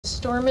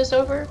storm is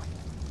over,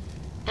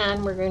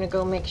 and we're going to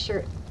go make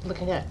sure,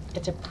 look at that,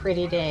 it's a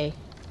pretty day.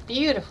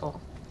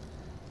 Beautiful.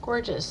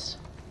 Gorgeous.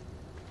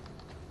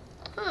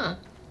 Huh.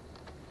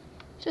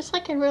 Just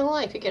like in real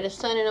life, you get a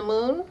sun and a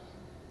moon.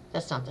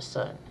 That's not the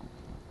sun.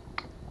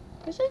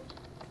 Is it?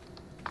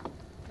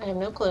 I have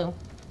no clue.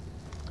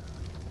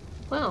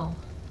 Wow.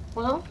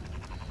 Well,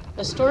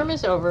 the storm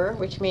is over,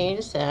 which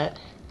means that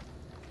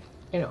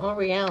in all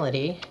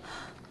reality,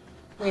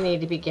 we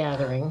need to be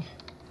gathering.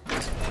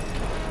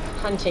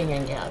 Hunting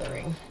and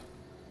gathering.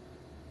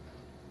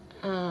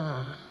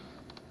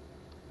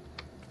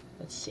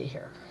 Let's see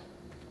here.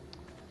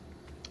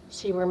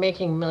 See, we're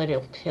making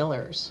little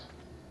pillars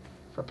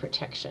for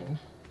protection.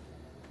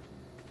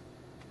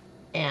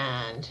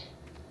 And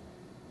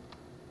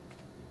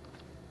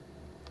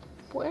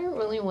boy, I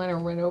really want to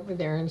run over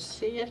there and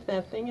see if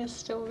that thing is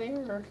still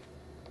there.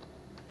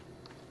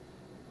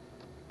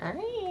 All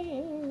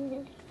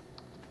right.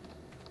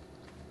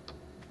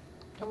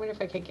 I wonder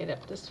if I could get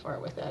up this far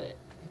without it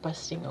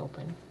busting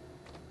open.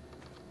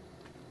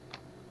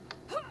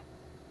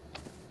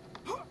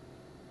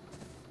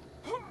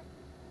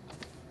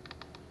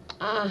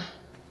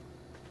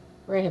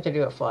 We're gonna have to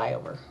do a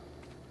flyover.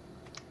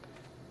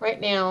 Right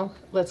now,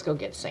 let's go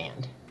get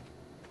sand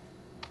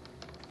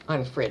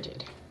on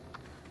frigid.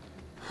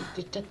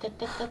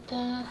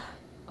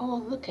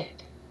 Oh, look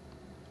it.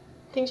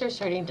 Things are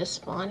starting to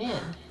spawn in.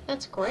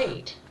 That's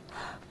great.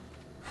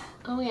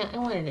 Oh yeah, I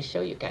wanted to show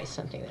you guys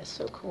something that's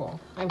so cool.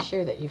 I'm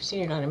sure that you've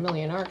seen it on a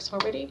million ARKs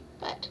already,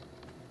 but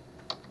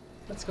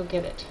let's go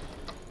get it.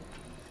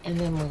 And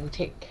then we'll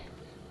take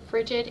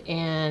frigid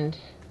and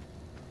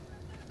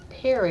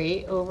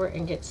Perry over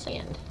and get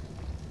sand.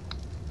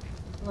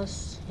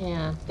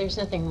 Yeah, there's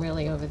nothing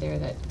really over there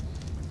that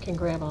can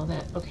grab all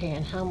that. Okay,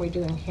 and how are we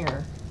doing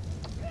here?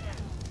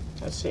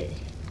 Let's see.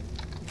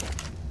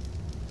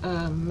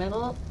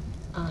 Metal,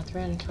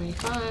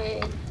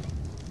 325.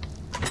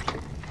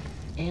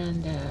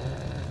 And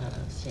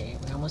let's see,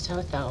 we almost have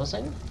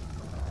 1,000.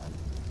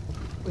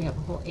 We have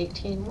a whole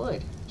 18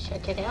 wood.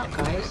 Check it out,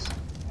 guys.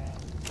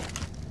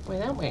 Boy,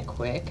 that went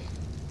quick.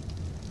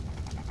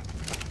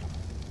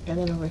 And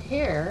then over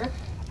here,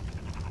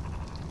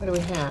 what do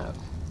we have?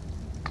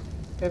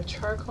 We have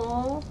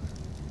charcoal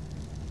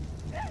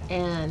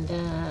and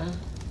can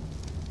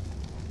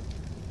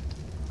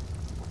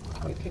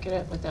we pick it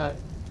up without,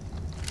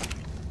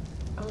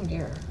 oh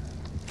dear.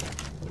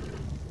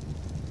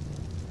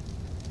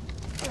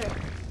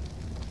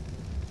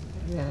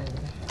 And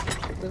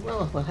then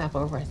we'll have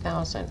over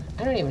 1,000.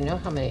 I don't even know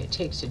how many it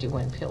takes to do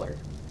one pillar.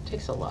 It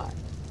takes a lot.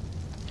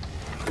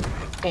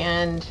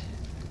 And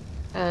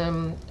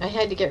I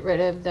had to get rid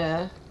of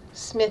the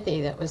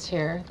smithy that was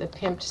here, the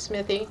pimped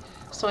smithy.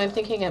 So I'm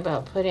thinking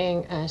about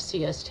putting a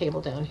CS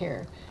table down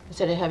here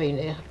instead of having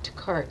to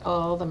cart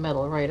all the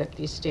metal right up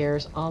these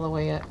stairs all the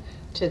way up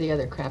to the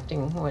other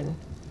crafting one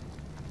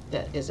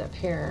that is up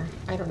here.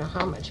 I don't know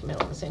how much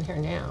metal is in here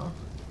now.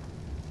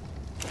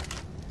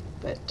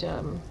 But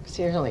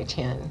see, there's only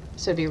 10,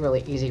 so it'd be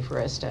really easy for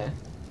us to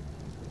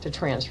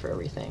transfer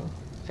everything.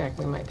 In fact,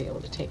 we might be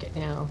able to take it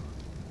now.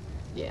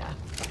 Yeah,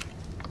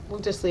 we'll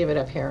just leave it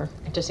up here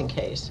just in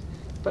case,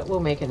 but we'll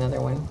make another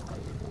one.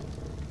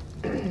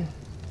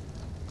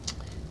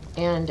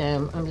 And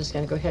I'm just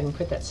going to go ahead and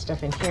put that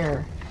stuff in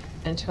here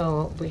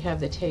until we have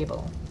the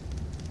table,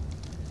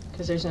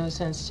 because there's no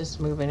sense just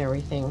moving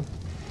everything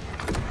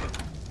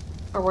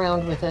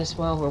around with us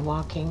while we're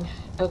walking.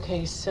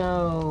 Okay,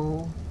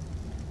 so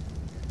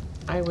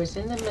I was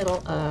in the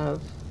middle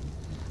of,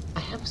 I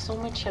have so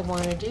much I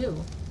want to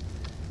do.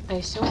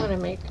 I still want to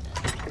make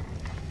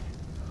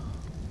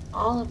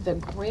all of the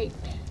great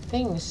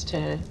things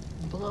to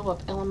blow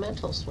up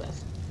elementals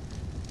with.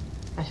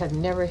 I have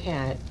never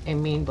had a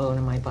mean bone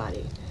in my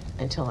body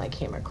until I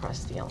came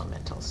across the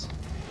elementals.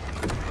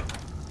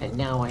 And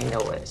now I know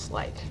what it's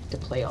like to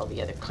play all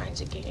the other kinds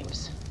of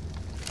games.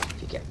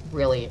 You get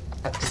really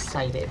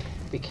excited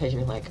because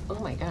you're like, oh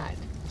my God,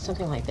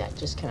 something like that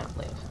just cannot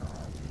live.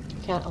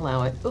 Can't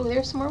allow it. Oh,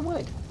 there's some more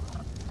wood.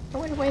 I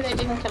wonder why they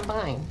didn't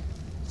combine.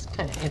 It's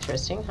kind of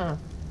interesting, huh?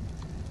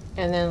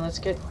 And then let's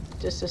get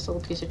just this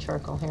little piece of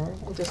charcoal here.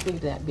 We'll just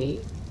leave that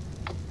be.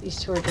 These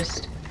two are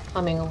just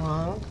humming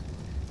along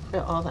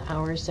for all the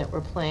hours that we're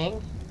playing.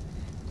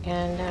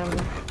 And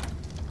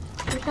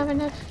we have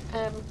enough,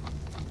 take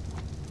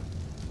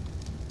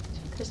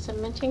the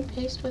cementing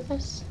paste with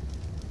us.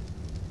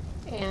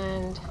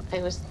 And I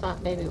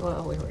thought maybe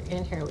while we were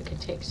in here we could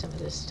take some of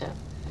this stuff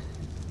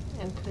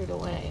and put it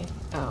away.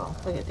 Oh,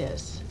 look at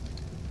this.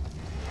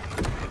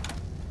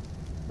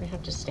 We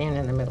have to stand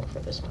in the middle for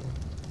this one.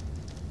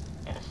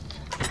 F.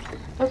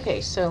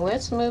 Okay, so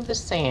let's move the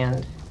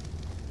sand,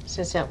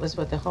 since that was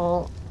what the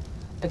whole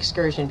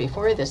excursion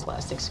before this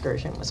last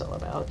excursion was all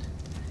about,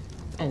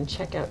 and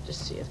check out to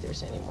see if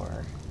there's any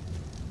more.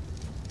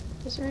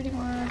 Is there any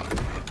more?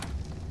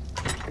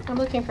 I'm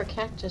looking for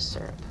cactus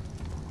syrup.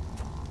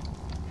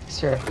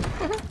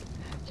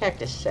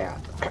 Cactus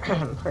syrup.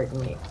 Pardon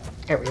me,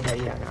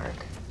 everybody on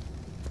ARK.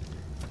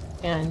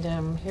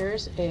 And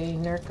here's a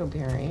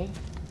narcoberry.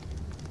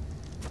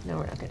 No,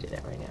 we're not going to do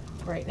that right now.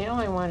 Right now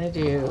I want to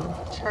do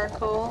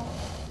charcoal.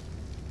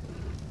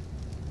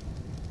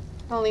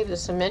 I'll leave the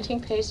cementing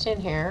paste in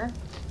here.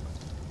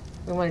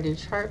 We want to do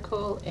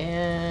charcoal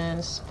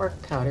and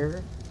spark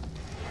powder.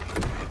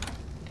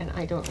 And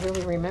I don't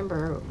really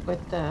remember what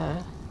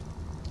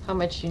how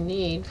much you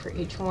need for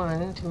each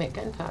one to make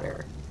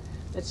gunpowder.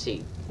 Let's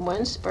see,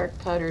 1 spark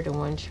powder to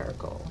 1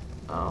 charcoal.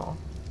 Oh,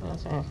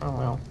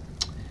 well,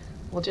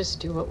 we'll just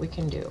do what we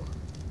can do.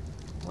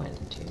 1,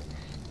 2.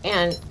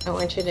 And I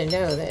want you to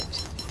know that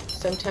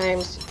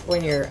sometimes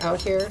when you're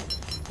out here,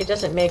 it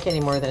doesn't make any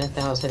more than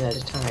 1,000 at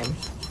a time.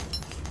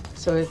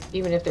 So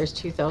even if there's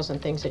 2,000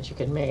 things that you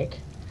can make,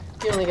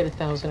 you only get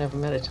 1,000 of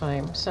them at a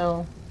time.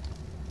 So,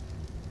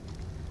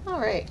 all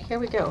right, here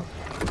we go.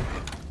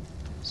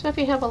 So if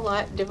you have a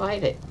lot,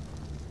 divide it.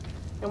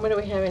 And what do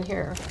we have in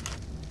here?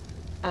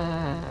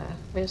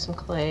 We have some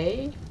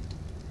clay.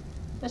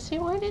 Let's see,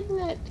 why didn't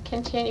that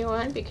continue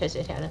on? Because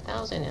it had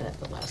 1,000 in it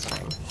the last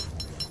time.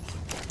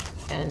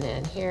 And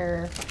then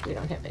here, we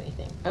don't have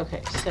anything.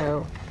 Okay,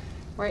 so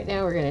right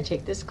now we're going to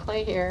take this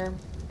clay here,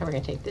 and we're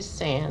going to take this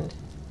sand,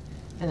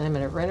 and I'm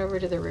going to run over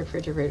to the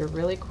refrigerator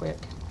really quick.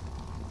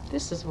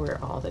 This is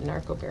where all the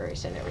narco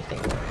berries and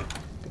everything were,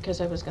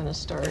 because I was going to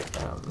start,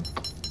 I'm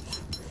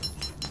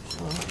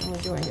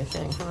doing a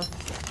thing, huh?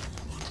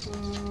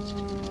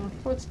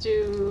 Let's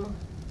do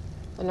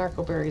the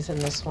narco berries in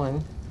this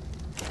one,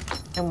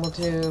 and we'll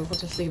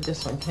just leave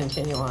this one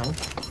continue on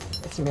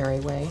its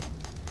merry way.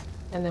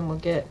 And then we'll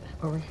get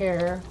over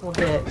here, we'll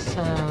get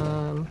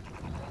some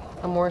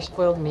more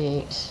spoiled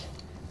meat,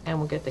 and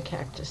we'll get the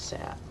cactus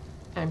sap.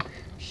 I'm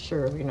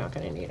sure we're not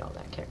going to need all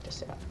that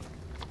cactus sap.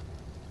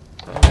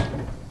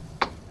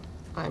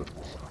 I'm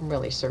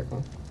really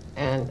certain.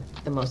 And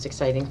the most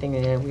exciting thing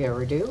that we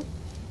ever do,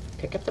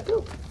 pick up the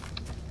poop.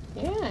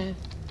 Yeah.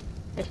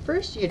 At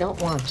first you don't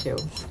want to.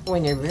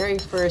 When you're very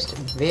first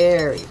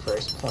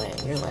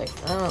playing, you're like,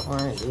 I don't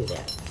want to do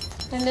that.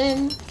 And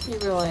then you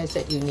realize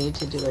that you need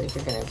to do it if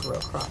you're going to grow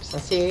crops. Now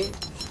see,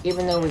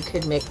 even though we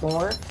could make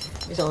more,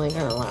 it's only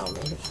going to allow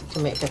me to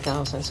make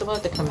 1,000. So we'll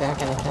have to come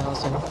back in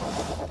 1,000.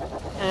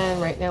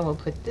 And right now we'll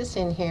put this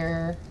in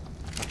here.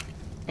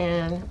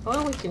 And,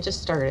 well, we can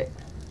just start it.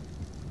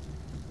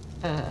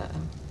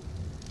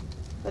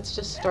 Let's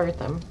just start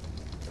them.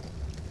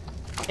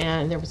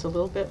 And there was a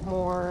little bit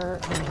more,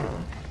 I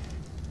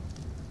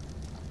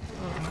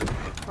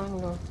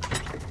don't know.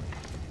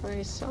 I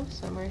already saw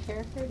some right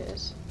here. Here it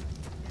is.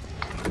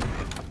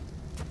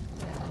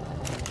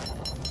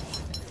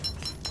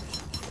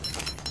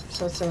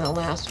 So it's in the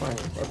last one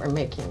that we're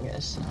making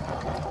this.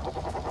 Okay.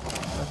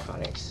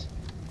 Narcotics.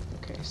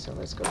 Okay, so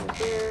let's go over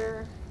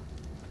here.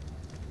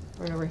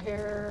 Right over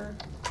here,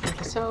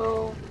 like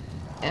so.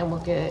 And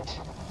we'll get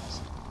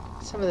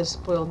some of the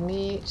spoiled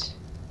meat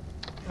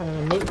out of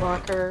a meat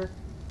locker.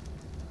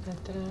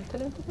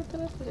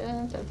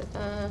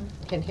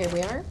 And here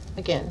we are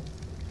again.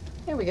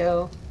 There we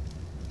go.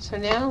 So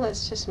now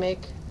let's just make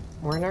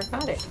more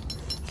narcotic.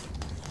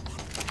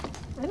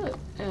 I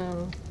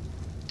don't,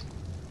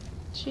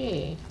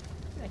 gee,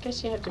 I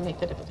guess you have to make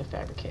that up at the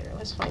fabricator.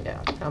 Let's find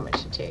out how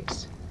much it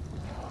takes.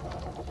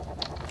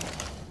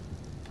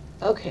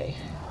 Okay,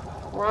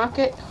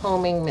 rocket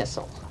homing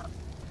missile.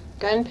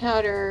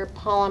 Gunpowder,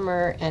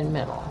 polymer, and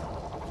metal.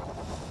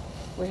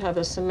 We have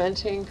the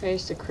cementing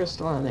paste, the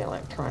crystal, and the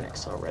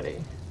electronics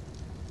already.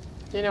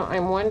 You know,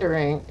 I'm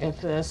wondering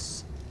if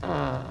this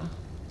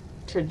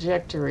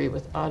trajectory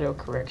with auto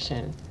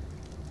correction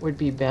would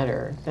be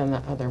better than the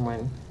other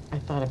one. I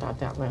thought about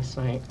that last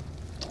night.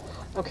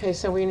 Okay,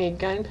 so we need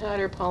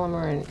gunpowder,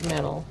 polymer, and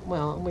metal.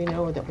 Well, we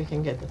know that we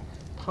can get the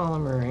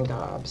polymer in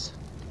gobs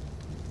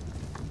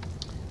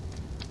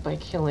by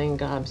killing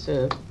gobs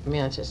of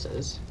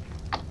mantises.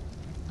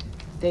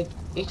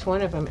 Each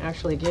one of them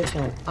actually gives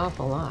you an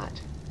awful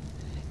lot.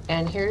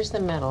 And here's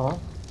the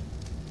metal.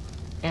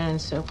 And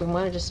so if we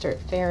wanted to start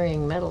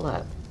ferrying metal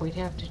up, we'd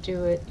have to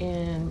do it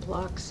in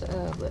blocks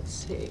of, let's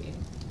see.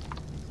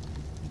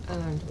 Do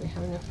we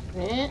have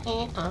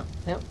enough?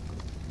 Nope.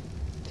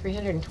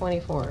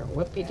 324.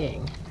 Whoopie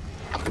ding.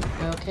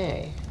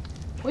 Okay.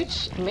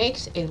 Which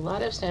makes a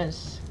lot of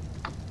sense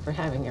for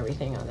having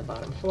everything on the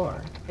bottom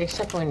floor.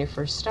 Except when you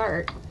first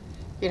start,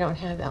 you don't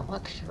have that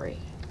luxury.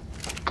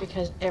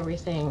 Because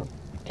everything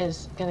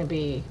is going to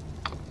be,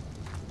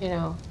 you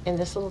know, in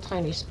this little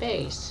tiny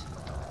space.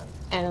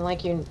 And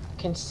like you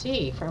can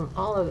see from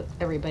all of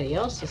everybody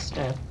else's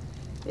stuff,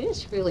 it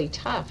is really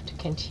tough to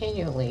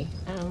continually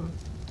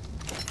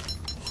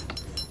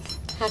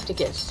have to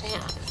get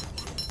sap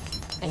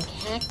and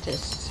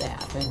cactus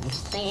sap and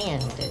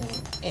sand,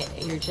 and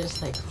you're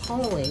just like,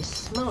 holy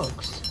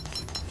smokes.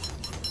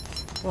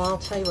 Well, I'll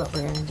tell you what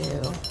we're going to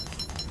do.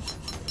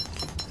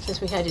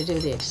 Since we had to do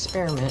the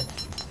experiment,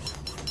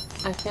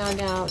 I found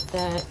out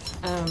that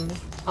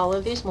all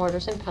of these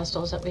mortars and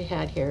pestles that we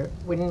had here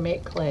wouldn't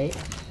make clay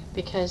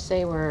because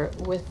they were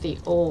with the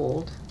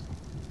old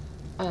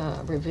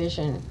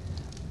revision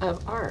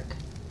of ARK.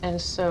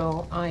 And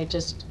so I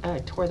just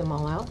tore them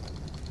all out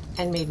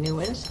and made new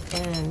ones.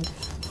 And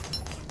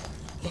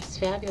It's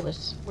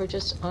fabulous. We're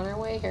just on our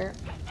way here.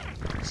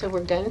 So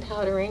we're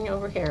gunpowdering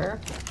over here.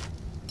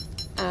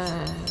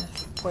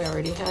 We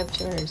already have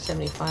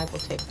 275. We'll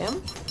take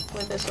them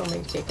with us when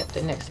we take up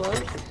the next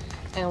load.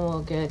 And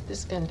we'll get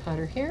this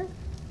gunpowder here.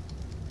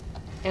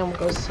 And we'll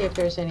go see if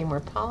there's any more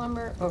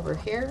polymer over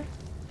here.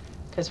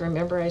 Because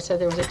remember I said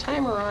there was a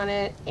timer on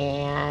it,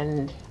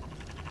 and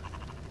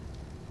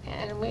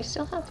we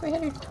still have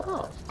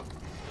 312.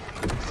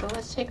 So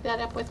let's take that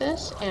up with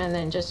us and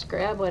then just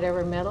grab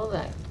whatever metal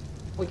that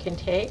we can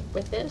take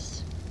with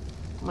this.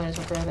 Might as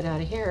well grab it out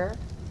of here.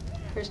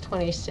 Here's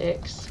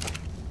 26.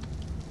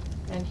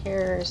 And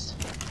here's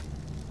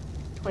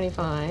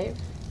 25.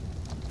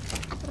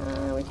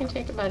 We can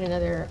take about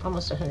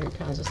almost 100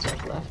 pounds of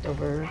stuff left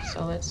over.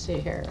 So let's see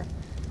here.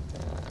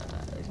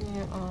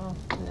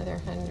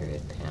 Another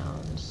 100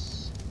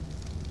 pounds.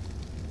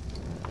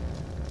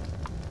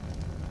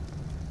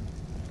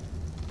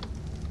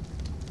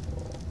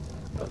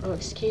 Oh,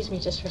 excuse me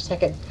just for a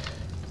second.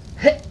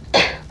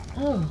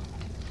 Oh,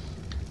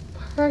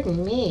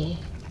 pardon me.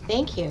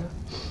 Thank you.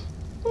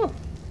 Oh.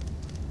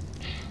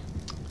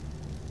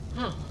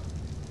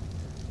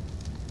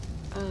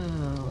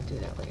 I'll do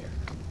that later.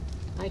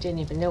 I didn't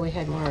even know we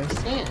had more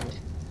sand.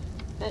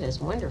 That is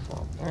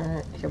wonderful.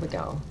 Here we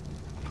go.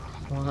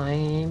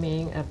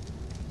 Climbing up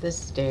the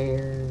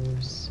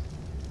stairs.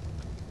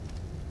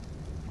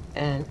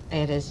 And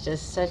it is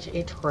just such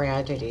a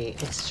tragedy.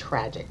 It's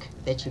tragic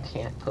that you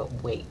can't put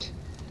weight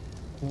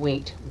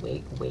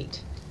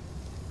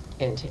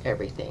into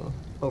everything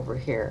over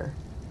here.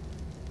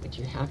 But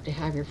you have to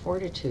have your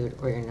fortitude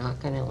or you're not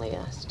going to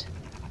last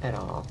at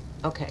all.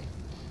 Okay,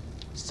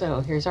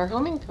 so here's our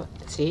homing tool.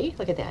 See,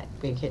 look at that.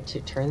 We get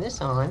to turn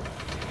this on.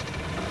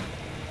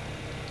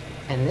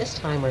 And this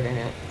time we're going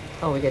to,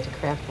 we get to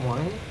craft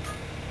one.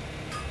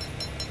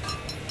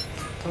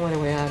 And what are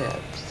we out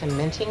of?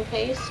 Cementing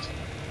paste?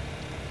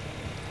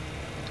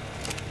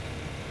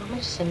 How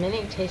much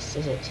cementing paste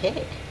does it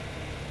take?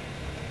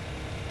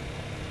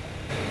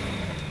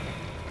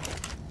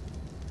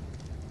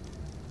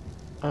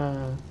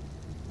 Uh,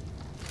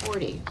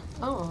 40.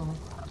 Oh,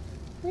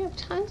 we have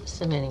tons of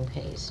cementing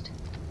paste.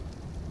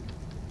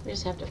 We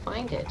just have to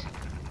find it.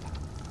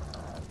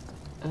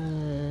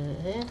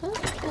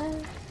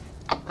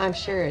 I'm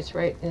sure it's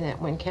right in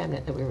that one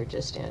cabinet that we were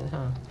just in,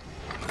 huh?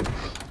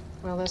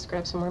 Well, let's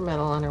grab some more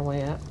metal on our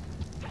way up.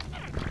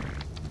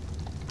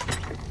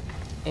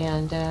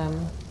 And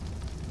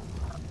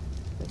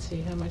let's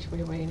see how much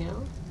we weigh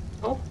now.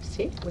 Oh,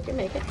 see, we can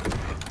make it.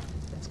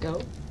 Let's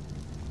go.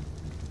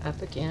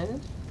 Up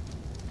again.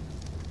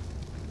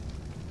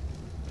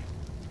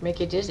 Make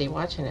you dizzy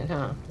watching it,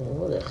 huh?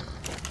 Ugh.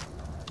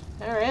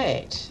 All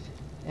right.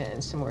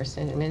 And some more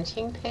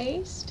cementing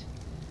paste.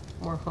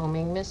 More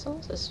homing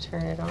missiles. Let's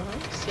turn it on.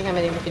 See how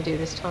many we can do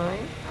this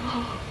time.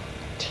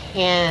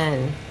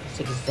 10. That's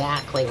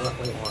exactly what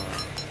we want.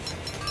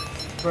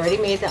 I've already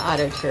made the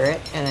auto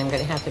turret, and I'm going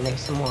to have to make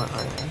some more,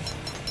 aren't I?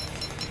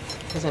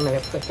 Because I'm going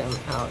to put them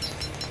out.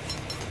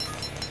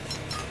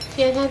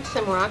 See, I had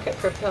some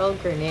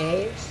rocket-propelled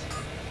grenades,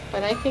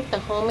 but I think the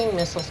homing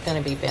missile's going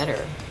to be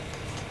better.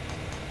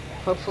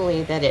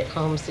 Hopefully that it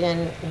homes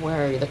in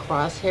where the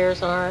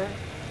crosshairs are,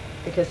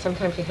 because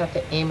sometimes you have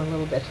to aim a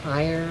little bit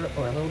higher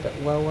or a little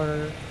bit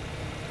lower,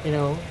 you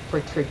know, for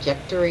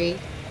trajectory.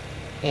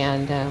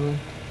 And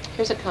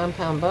here's a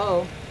compound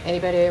bow.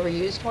 Anybody ever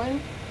used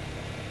one?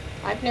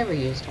 I've never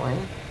used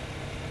one.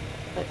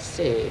 Let's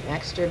see,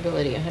 max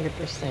durability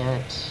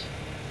 100%.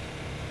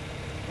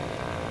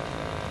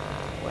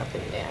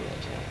 Weapon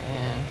damage.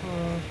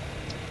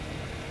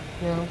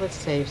 No, let's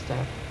save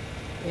stuff.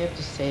 We have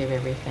to save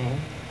everything.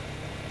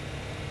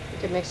 We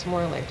could make some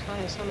more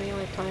electronics. How many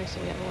electronics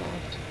do we have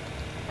left?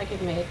 I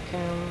could make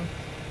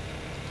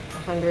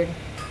 100.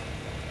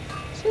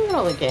 See, look at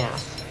all the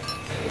gas.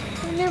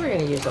 We're never going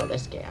to use all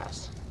this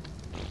gas.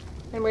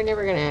 And we're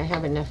never going to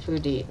have enough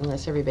food to eat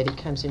unless everybody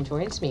comes and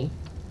joins me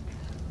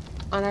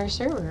on our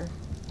server.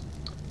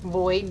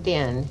 Void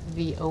Den.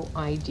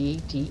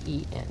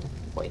 V-O-I-D-D-E-N.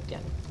 Void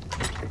Den.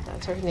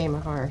 That's our name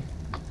of our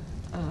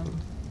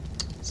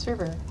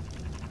server.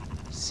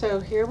 So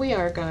here we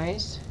are,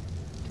 guys.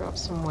 Drop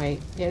some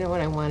weight. You know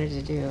what I wanted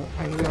to do?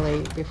 I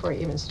really, before I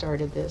even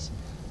started this,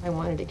 I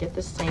wanted to get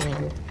the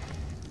sand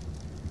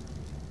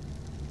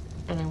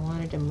and I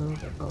wanted to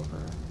move it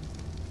over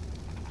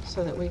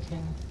so that we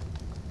can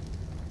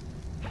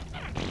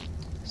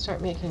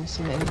start making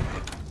some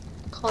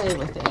clay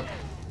with it.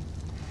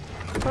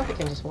 I probably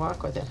can just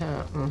walk with it,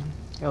 huh?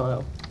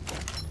 Hello.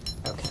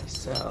 Okay,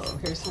 so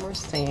here's some more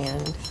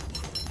sand.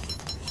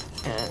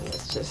 And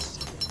let's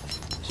just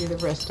do the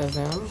rest of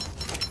them.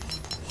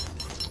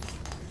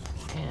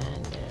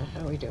 And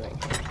how are we doing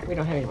here? We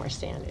don't have any more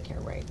sand in here,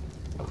 right?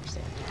 No more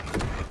sand.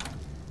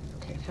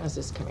 Okay, how's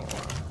this coming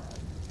along?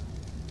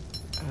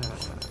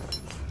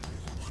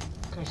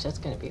 Gosh, that's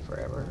going to be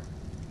forever.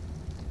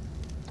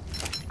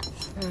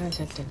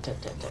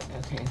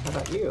 Okay, how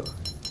about you?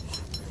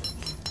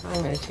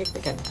 I'm going to take the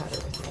gunpowder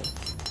with me.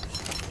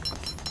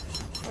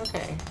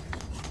 Okay.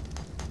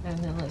 And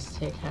then let's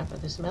take half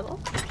of this metal.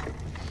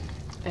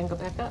 and go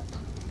back up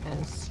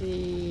and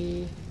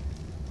see.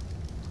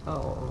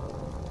 Oh,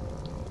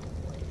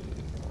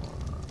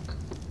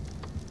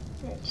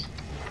 right.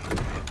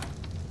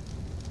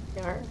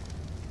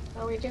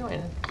 How are we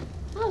doing?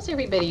 How's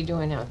everybody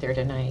doing out there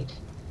tonight?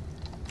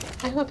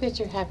 I hope that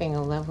you're having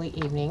a lovely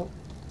evening.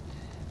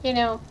 You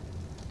know,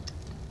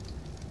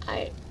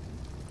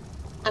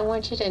 I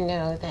want you to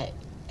know that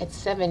at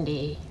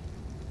 70,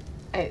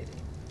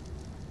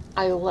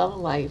 I love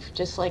life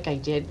just like I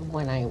did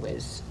when I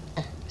was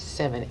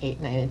 7,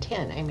 8, 9, and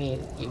 10. I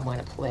mean, you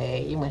want to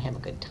play, you want to have a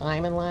good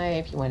time in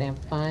life, you want to have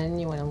fun,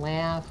 you want to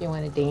laugh, you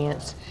want to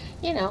dance,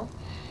 you know.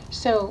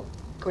 So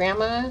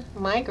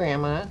my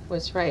grandma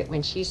was right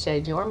when she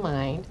said your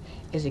mind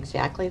is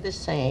exactly the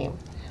same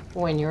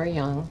when you're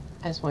young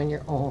as when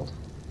you're old.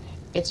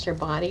 It's your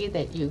body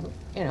that you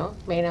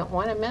may not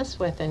want to mess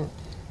with, and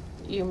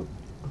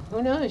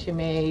who knows, you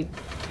may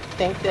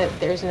think that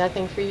there's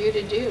nothing for you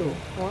to do.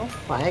 Well,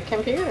 buy a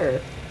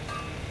computer,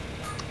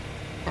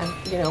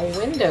 have,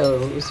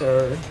 Windows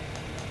or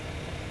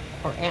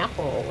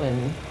Apple,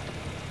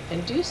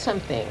 and do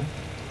something.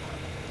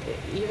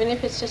 Even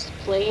if it's just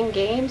playing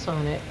games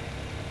on it,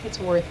 it's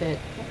worth it.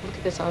 Look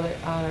at this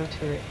auto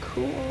turret.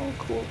 Cool,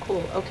 cool,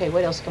 cool. Okay,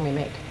 what else can we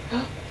make?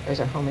 There's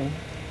our homing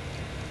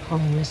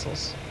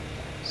missiles.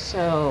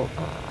 So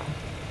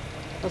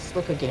let's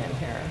look again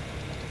here.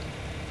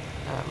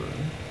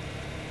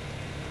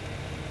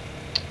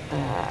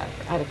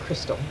 Out of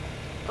crystal.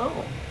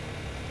 Oh,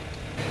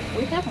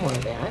 we have more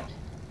of that.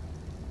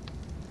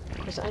 Of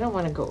course, I don't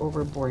want to go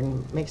overboard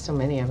and make so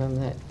many of them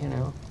that,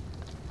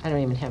 I don't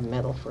even have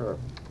metal for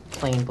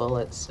plain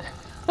bullets.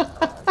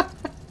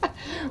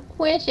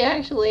 Which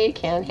actually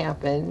can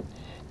happen,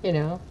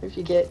 if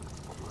you get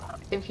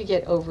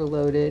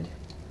overloaded.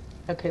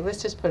 Okay,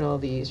 let's just put all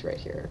these right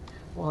here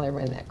while I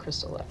run that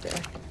crystal up there.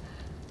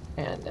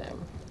 And,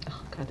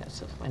 oh God, that's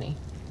so funny.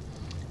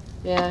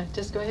 Yeah,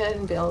 just go ahead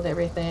and build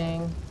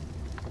everything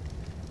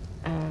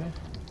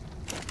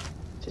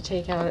to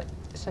take out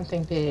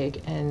something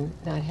big and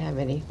not have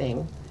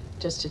anything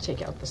just to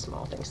take out the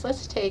small things.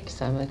 Let's take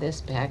some of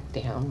this back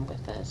down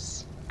with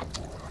us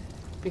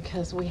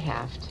because we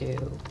have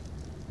to.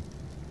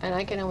 And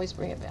I can always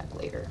bring it back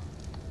later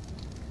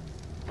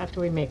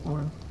after we make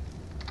more.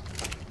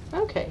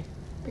 Okay,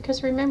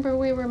 because remember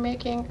we were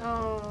making,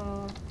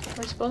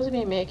 we're supposed to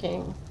be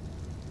making,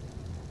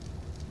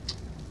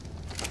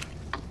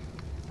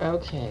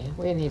 okay,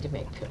 we need to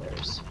make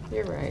pillars.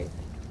 You're right.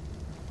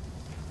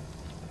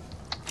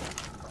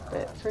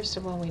 But first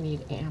of all, we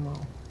need ammo.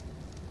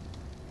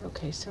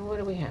 Okay, so what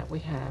do we have? We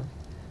have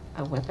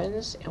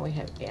weapons, and we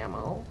have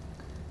ammo,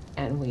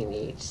 and we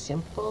need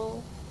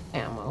simple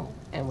ammo,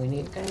 and we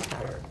need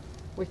gunpowder,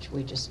 which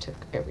we just took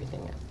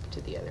everything up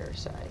to the other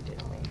side,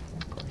 didn't we?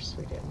 Of course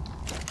we did.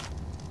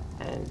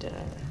 And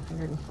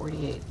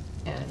 148,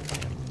 and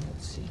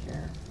let's see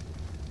here.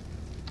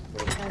 What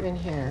do we have in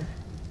here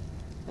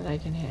that I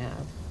can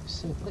have?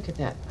 Some, look at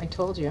that, I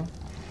told you,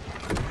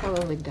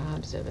 probably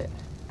gobs of it.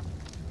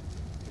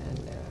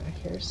 And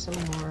here's some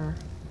more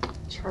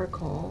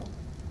charcoal.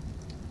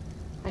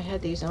 I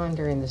had these on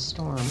during the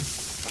storm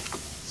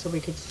so we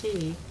could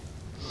see.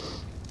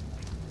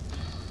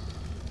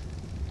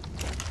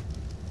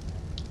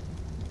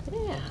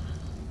 Yeah.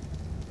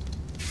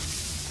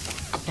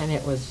 And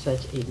it was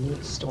such a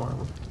neat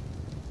storm.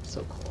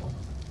 So cool.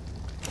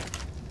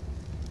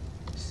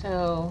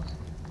 So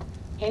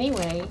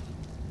anyway,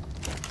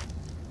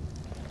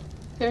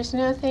 there's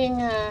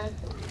nothing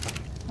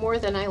more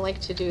than I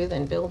like to do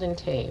than build and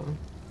tame.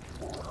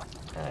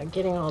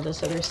 Getting all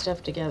this other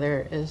stuff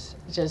together is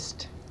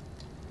just,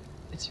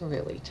 it's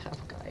really tough,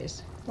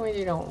 guys. Well,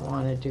 you don't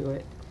want to do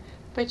it,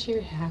 but you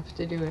have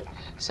to do it.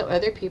 So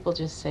other people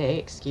just say,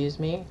 excuse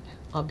me,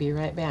 I'll be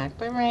right back.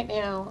 But right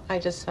now, I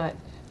just thought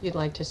you'd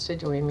like just to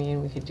join me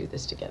and we could do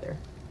this together.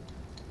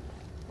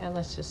 And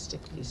let's just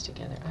stick these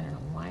together. I don't know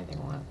why they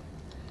want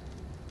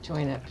to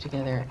join up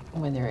together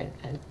when they're in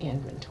an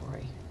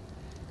inventory.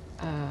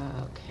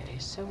 Okay,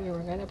 so we were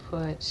going to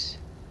put,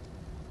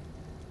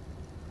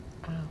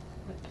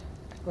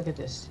 look at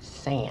this,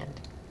 sand.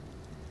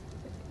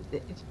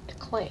 It's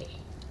clay.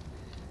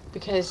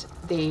 Because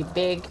the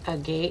big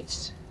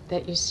gates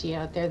that you see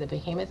out there, the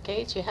behemoth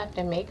gates, you have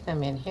to make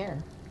them in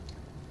here.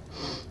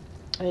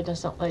 It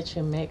doesn't let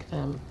you make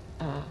them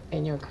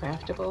in your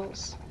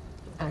craftables. You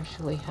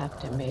actually have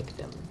to make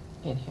them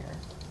in here.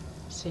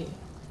 See?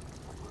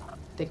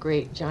 The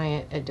great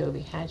giant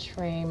adobe hatch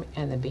frame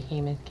and the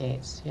behemoth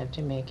gates you have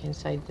to make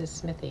inside this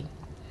smithy.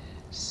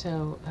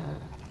 So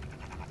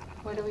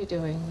what are we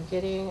doing? We're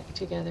getting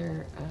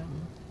together,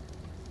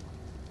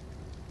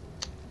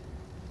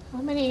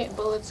 how many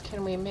bullets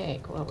can we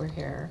make while we're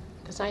here?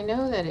 Because I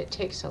know that it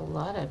takes a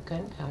lot of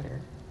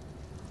gunpowder.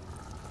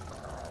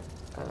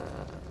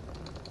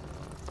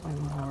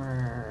 One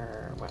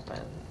more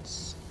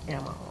weapons,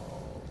 ammo,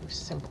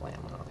 simple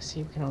ammo.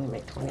 See, we can only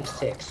make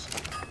 26.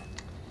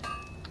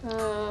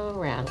 Oh,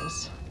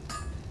 rattles.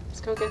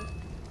 Let's go get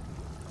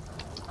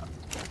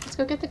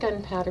the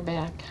gunpowder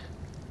back.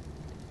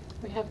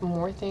 We have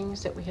more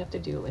things that we have to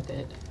do with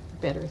it.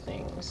 better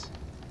things.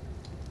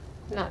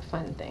 Not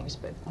fun things,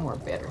 but more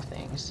better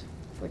things.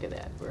 Look at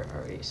that, we're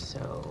already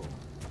so...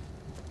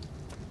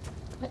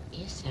 What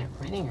is that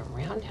running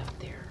around out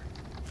there?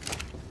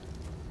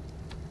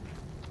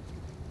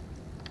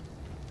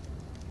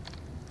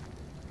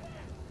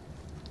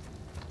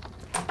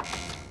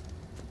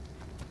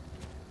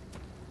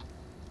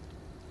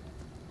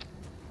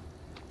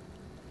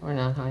 We're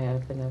not high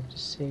up enough to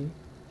see.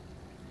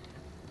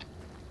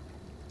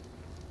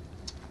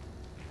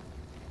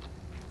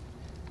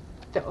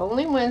 The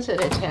only ones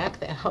that attack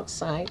the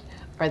outside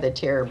are the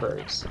terror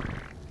birds.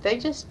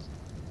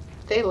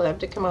 They love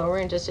to come over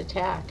and just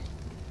attack.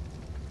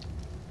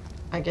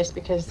 I guess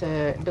because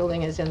the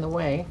building is in the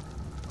way.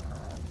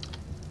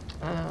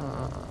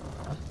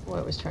 Well,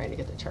 I was trying to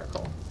get the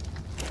charcoal.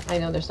 I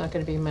know there's not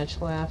going to be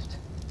much left,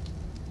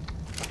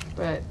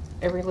 but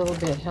every little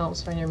bit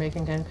helps when you're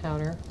making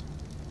gunpowder.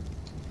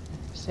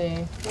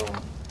 See,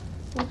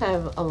 we'll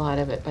have a lot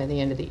of it by the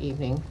end of the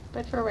evening,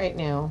 but for right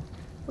now,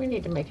 we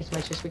need to make as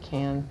much as we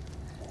can.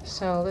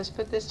 So let's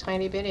put this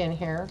tiny bit in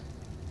here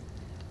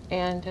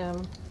and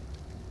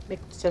make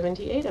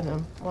 78 of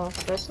them. Well,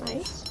 that's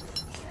nice.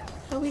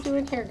 How are we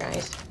doing here,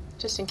 guys?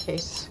 Just in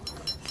case.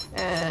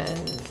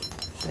 And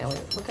now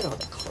look at all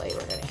the clay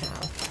we're going to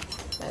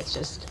have. That's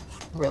just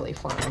really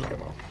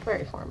formidable.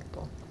 Very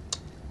formidable.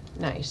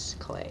 Nice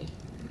clay.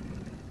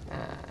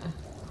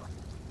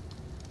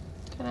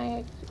 Can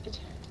I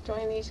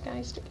join these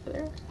guys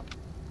together?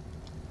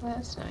 Well,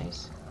 that's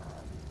nice.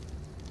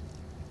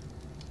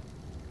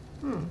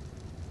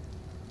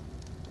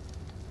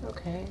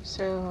 Okay,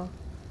 so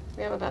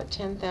we have about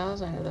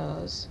 10,000 of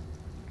those.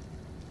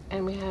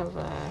 And we have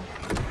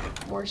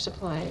more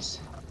supplies.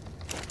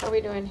 How are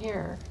we doing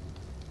here?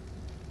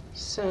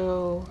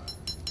 So,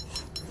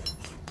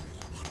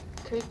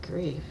 good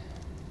grief.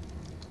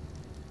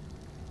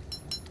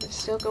 It's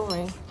still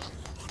going.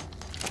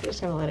 I'm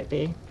just gonna let it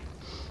be.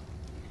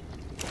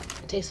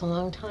 It takes a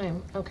long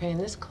time. Okay, and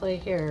this clay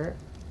here,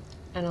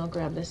 and I'll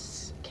grab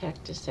this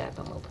cactus sap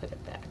and we'll put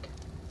it back.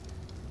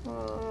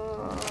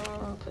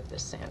 I'll put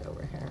this sand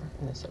over here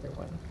and this other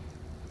one.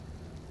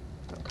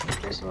 Okay,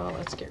 first of all,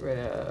 let's get rid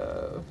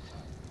of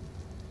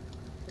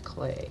the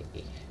clay.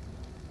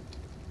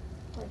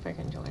 What if I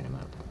can join them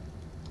up?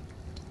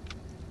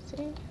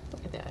 See?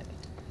 Look at that.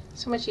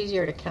 So much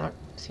easier to count,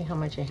 see how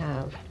much you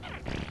have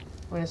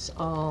when it's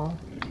all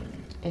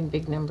in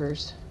big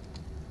numbers.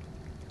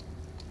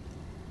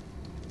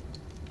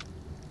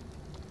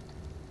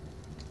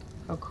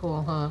 Oh,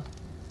 cool, huh?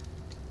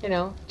 You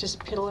know, just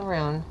piddle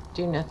around,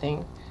 do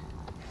nothing.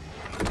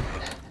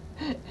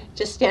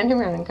 Just stand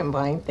around and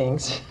combine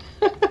things.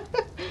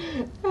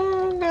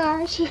 Oh,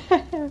 gosh.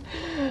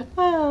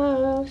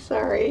 Oh,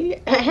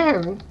 sorry.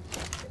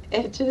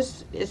 It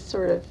just is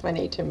sort of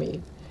funny to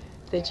me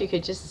that you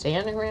could just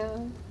stand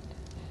around,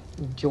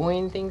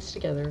 join things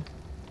together.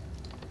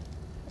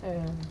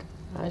 Oh,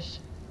 gosh.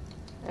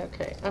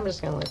 Okay, I'm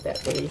just going to let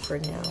that be for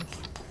now.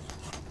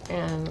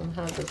 And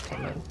how's this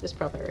coming? This is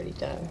probably already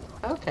done.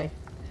 Okay.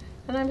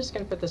 And I'm just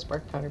going to put this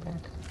bark powder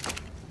back.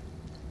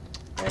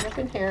 Right up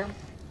in here.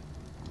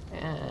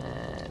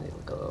 And it'll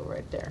go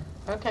right there.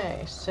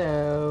 Okay,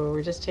 so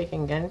we're just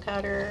taking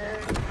gunpowder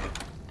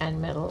and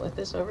metal with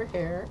this over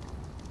here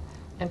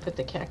and put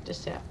the cactus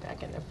sap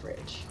back in the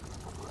fridge.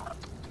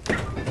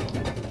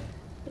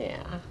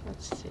 Yeah,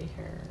 let's see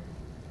here.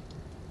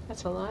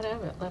 That's a lot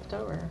of it left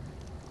over.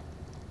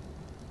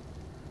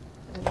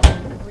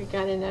 And we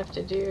got enough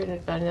to do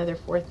about another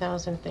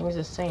 4,000 things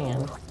of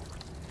sand.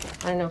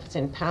 I don't know if it's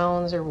in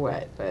pounds or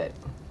what, but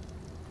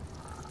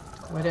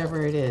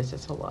whatever it is,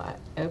 it's a lot.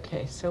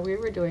 Okay, so we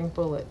were doing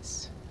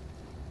bullets.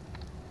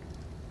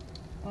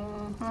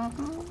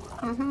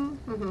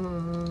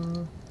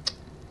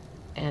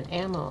 And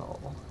ammo.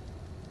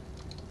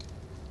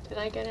 Did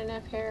I get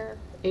enough here?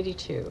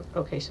 82.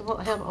 Okay, so we'll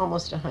have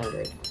almost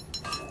 100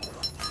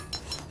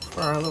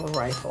 for our little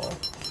rifle.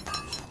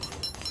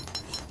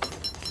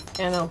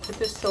 And I'll put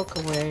this silk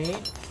away.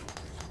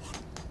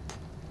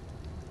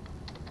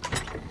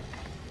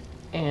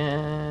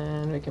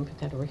 And we can put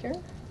that over here.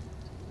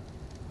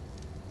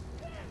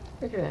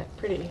 Look at that,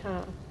 pretty,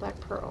 huh? Black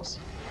pearls.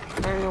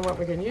 I don't know what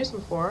we're gonna use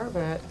them for,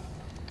 but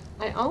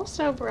I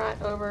also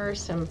brought over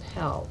some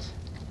pelt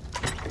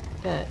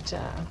that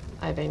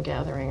I've been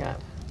gathering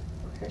up.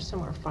 Here's some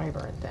more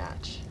fiber and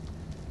thatch.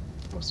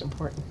 Most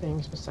important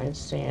things besides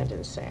sand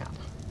and sap.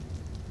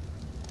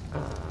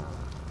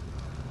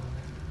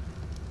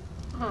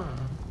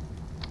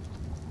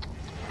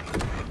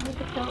 Where'd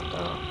the pelt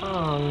go?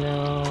 Oh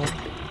no.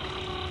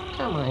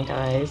 Come on,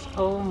 guys.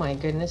 Oh my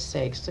goodness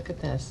sakes, look at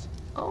this.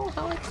 Oh,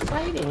 how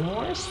exciting.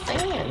 More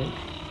sand.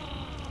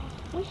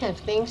 We have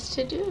things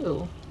to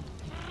do.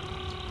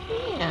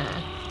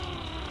 Yeah.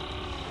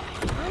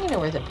 I know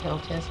where the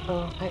pelt is.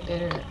 Oh, I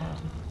better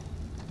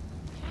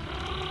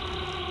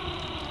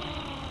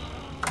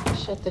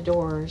shut the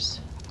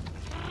doors.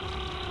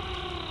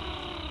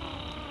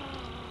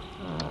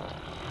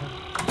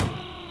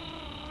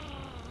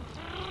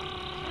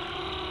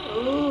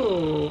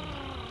 Ooh.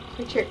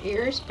 Put your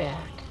ears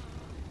back.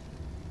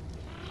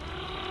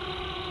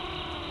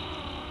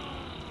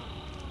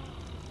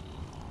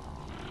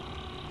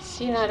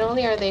 See, not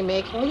only are they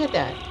making, look at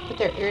that, put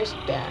their ears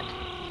back.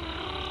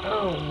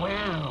 Oh,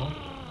 wow.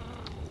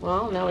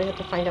 Well, now we have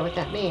to find out what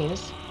that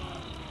means.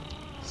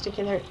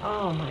 Sticking their,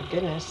 oh my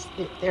goodness,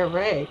 they're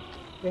right.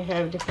 We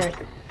have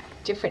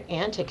different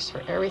antics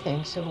for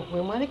everything, so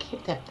we want to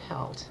keep that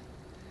pelt.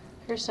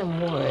 Here's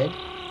some wood.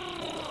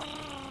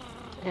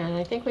 And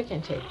I think we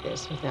can take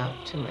this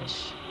without too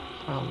much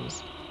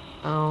problems.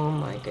 Oh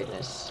my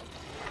goodness.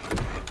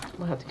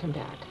 We'll have to come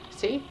back.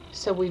 See?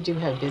 So we do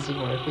have busy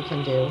work we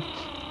can do.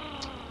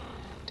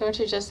 Don't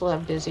you just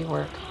love busy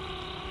work?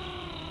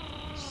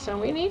 So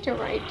we need to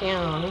write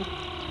down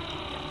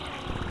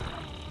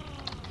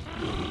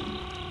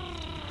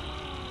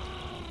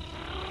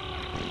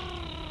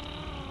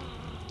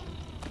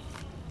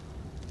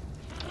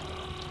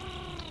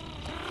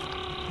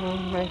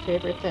my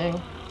favorite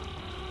thing.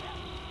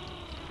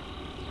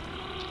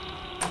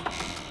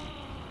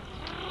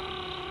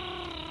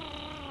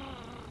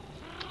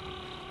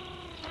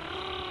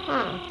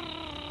 Huh.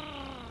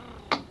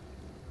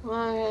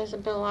 Well, there's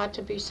been a lot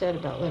to be said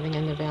about living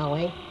in the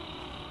valley.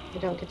 You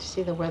don't get to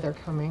see the weather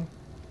coming.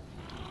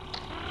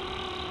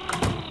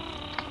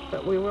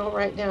 But we will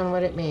write down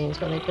what it means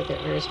when they put their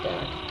ears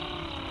back.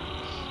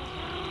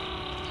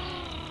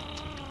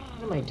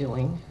 What am I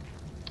doing?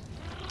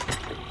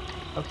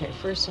 Okay,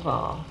 first of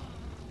all,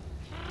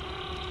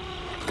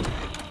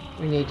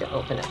 we need to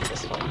open up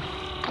this one.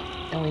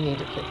 And we need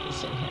to put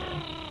this in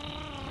here.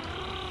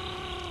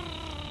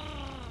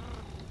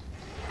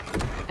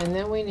 And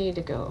then we need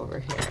to go over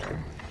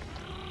here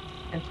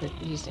and put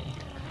these in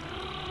here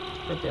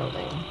for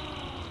building.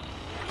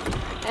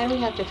 And we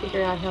have to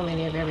figure out how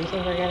many of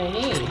everything we're going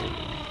to need.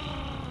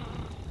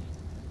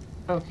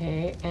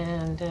 Okay,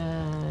 and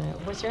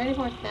was there any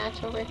more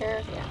thatch over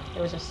here? Yeah,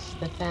 there was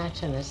the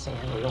thatch and the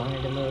sand we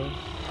wanted to move.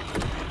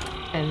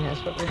 And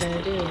that's what we're going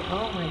to do.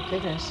 Oh my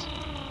goodness.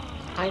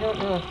 I don't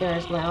know if they're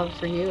as loud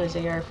for you as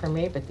they are for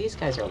me, but these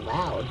guys are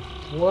loud.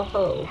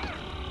 Whoa.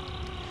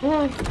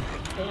 They're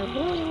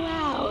really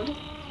loud.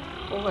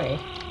 Boy,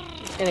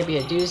 it's going to be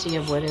a doozy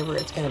of whatever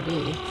it's going to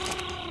be.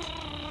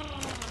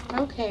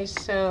 Okay,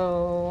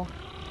 so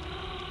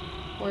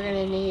we're going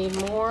to need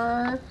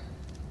more.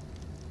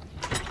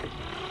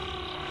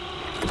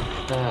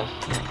 Not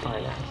far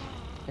enough.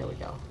 Here we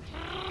go.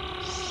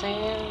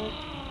 Sand.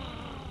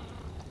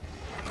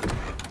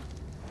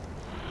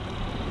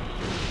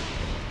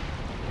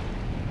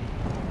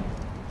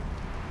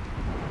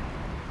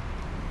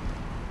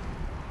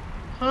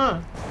 Huh.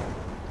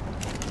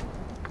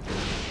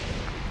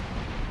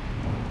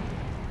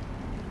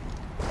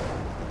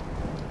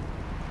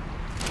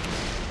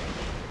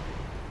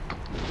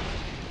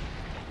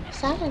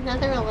 Is that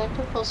another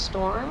electrical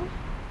storm?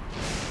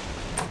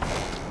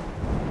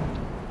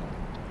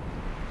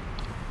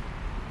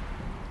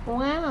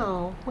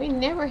 Wow, we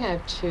never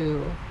have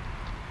two.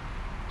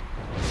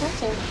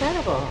 That's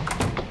incredible.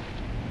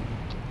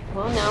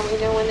 Well, now we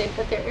know when they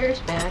put their ears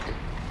back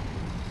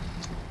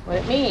what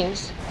it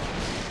means.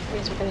 It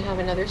means we're going to have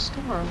another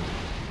storm.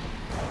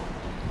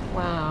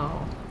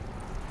 Wow.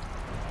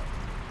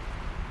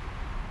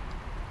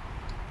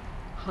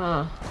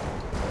 Huh.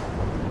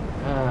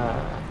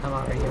 I'm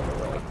already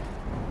overweight.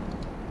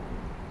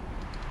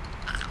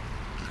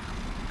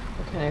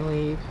 Or can I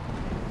leave?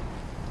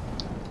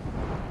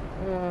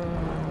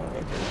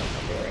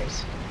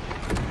 Berries.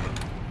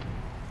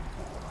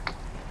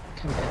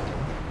 Come back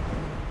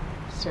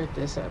and start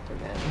this up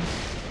again.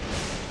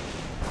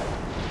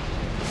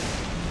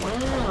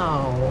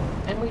 Wow.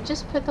 And we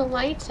just put the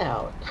lights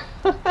out.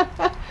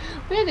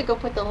 We had to go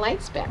put the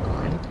lights back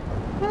on.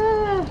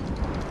 Ah.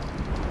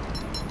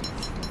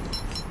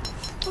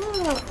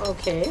 Oh,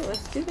 okay,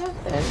 let's do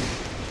that then.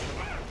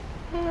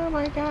 Oh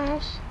my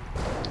gosh.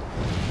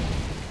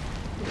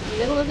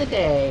 Middle of the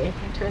day,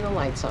 turn the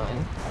lights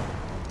on.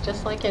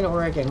 Just like in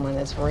Oregon when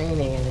it's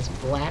raining and it's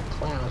black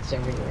clouds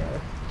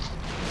everywhere.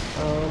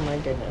 Oh my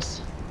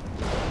goodness.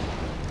 You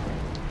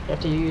have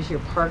to use your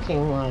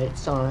parking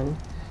lights on,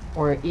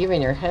 or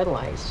even your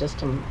headlights, just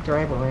to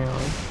drive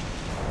around.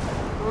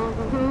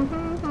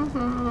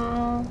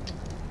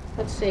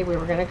 Let's see, we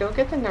were going to go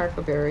get the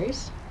narco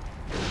berries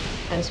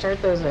and start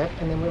those up,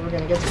 and then we were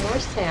going to get some more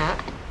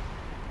sap.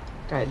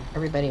 God,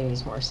 everybody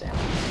needs more sap.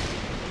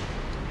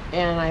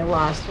 And I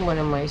lost one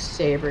of my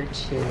saber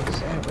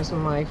tubes, and it was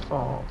my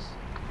fault.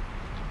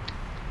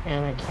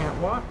 And I can't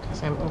walk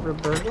because I'm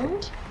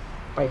overburdened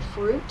by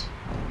fruit.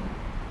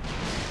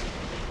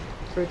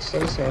 Fruit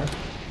stays here.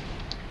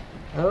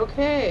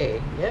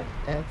 Okay, yep,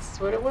 that's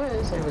what it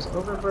was. I was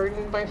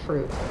overburdened by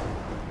fruit.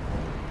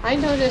 I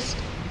noticed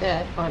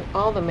that on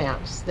all the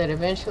maps that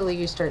eventually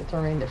you start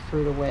throwing the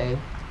fruit away.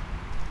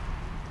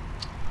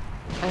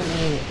 I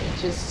mean, it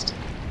just,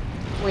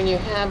 when you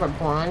have a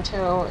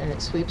Bronto and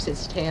it sweeps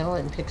its tail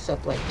and picks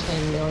up like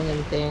 10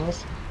 million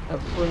things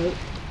of fruit,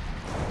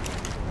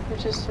 you're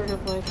just sort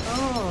of like,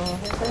 oh,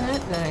 isn't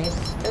that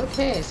nice?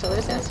 Okay, so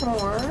let's add some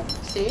more.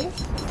 See?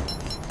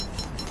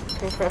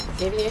 Can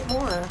craft 88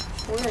 more.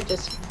 We're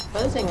just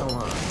buzzing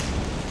along.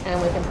 And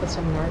we can put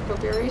some narco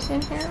berries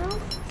in here.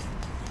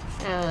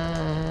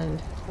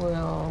 And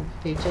we'll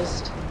be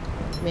just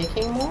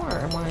making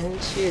more. 1, 2,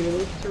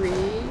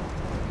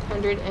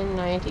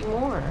 390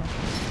 more.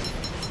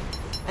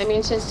 I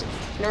mean, since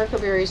narco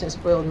berries and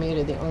spoiled meat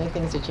are the only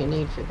things that you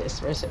need for this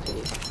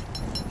recipe.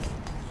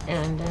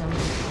 And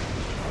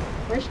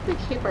where should we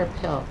keep our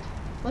pelt?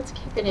 Let's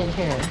keep it in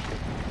here,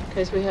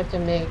 because we have to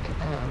make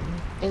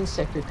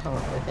insect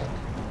repellent with it.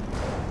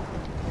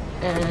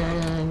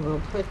 And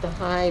we'll put the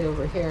hide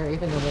over here,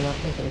 even though we're not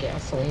making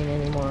gasoline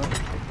anymore.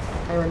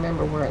 I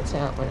remember where it's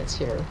at when it's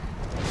here.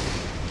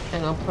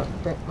 And I'll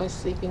put my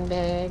sleeping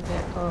bag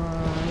back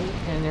on,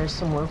 and there's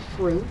some more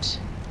fruit.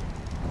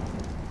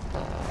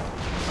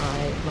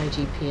 My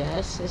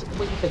GPS,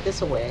 we can put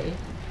this away.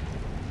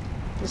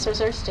 This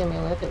is our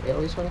stimulant that we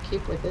always want to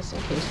keep with us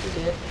in case we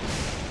get.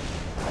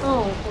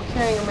 Oh, we're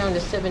carrying around a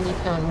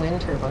 70-pound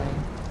wind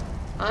turbine.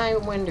 I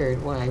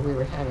wondered why we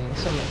were having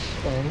so much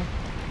fun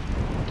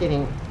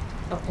getting,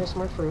 oh, here's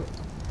more fruit.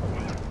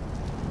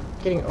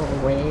 Getting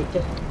overweight.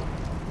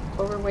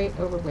 Overweight.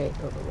 Oh,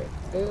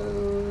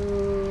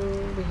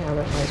 we have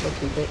it, might as well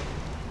keep it.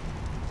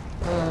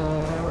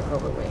 We're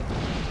overweight.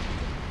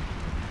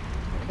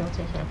 Okay, I'll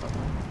take half of it.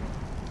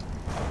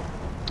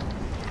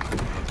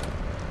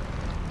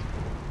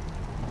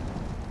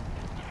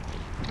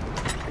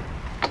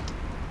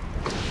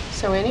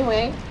 So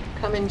anyway,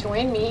 come and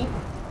join me,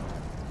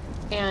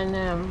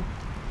 and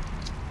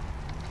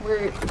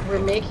we're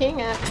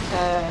making up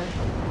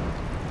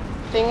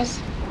things.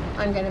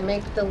 I'm going to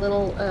make the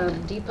little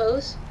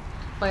depots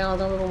by all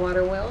the little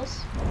water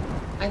wells.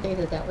 I think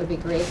that would be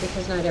great,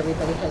 because not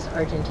everybody has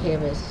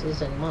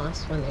argentavis and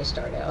moss when they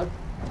start out.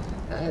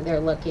 They're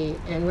lucky.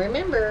 And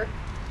remember,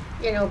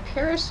 you know,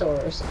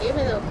 parasaurs,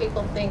 even though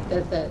people think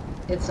that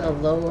it's a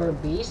lower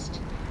beast,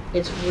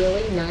 it's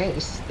really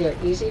nice. They're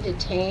easy to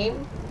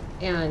tame,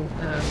 and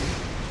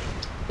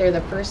they're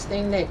the first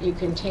thing that you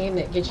can tame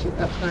that gets you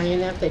up high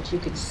enough that you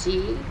could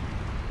see.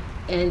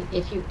 And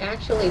if you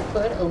actually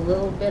put a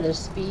little bit of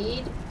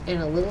speed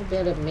and a little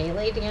bit of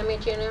melee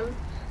damage in them,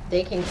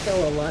 they can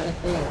kill a lot of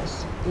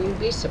things. You'd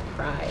be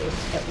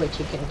surprised at what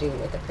you can do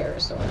with a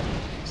parasaur.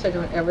 So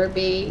don't ever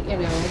be, you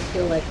know,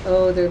 feel like,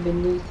 oh, they're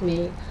beneath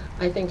me.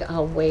 I think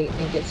I'll wait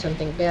and get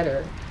something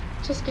better.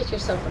 Just get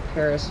yourself a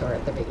parasaur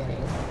at the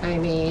beginning. I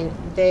mean,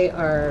 they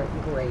are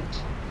great.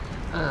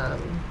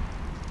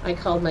 I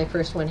called my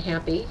first one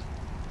Happy,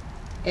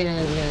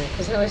 and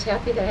because I was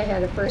happy that I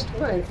had a first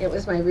one. It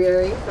was my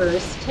very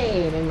first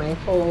tame in my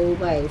whole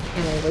life,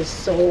 and I was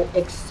so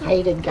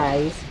excited,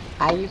 guys.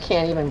 You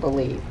can't even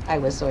believe. I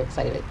was so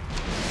excited.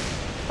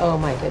 Oh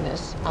my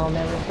goodness, I'll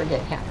never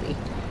forget Happy.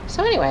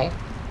 So anyway,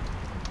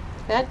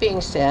 that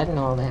being said and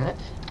all that,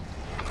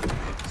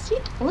 see,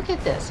 look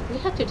at this. We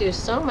have to do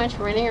so much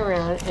running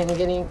around and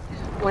getting,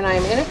 when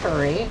I'm in a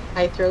hurry,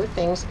 I throw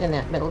things in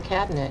that middle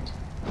cabinet.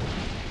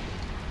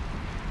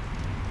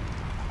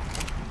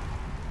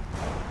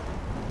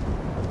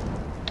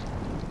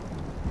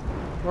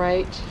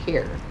 Right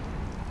here.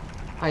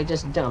 I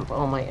just dump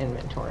all my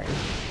inventory,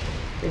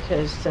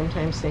 because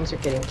sometimes things are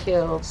getting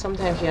killed.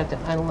 Sometimes you have to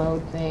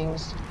unload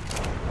things.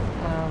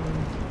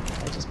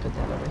 I just put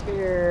that over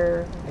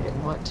here. I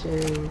didn't want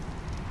to.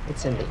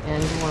 It's in the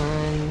end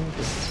one.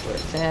 This is where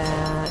it's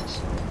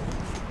at.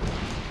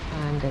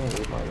 I'm going to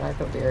need more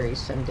narco berries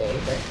someday,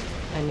 but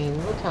I mean,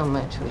 look how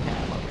much we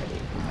have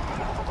already.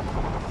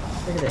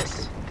 Look at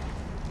this.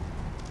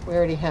 We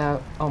already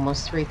have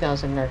almost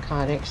 3,000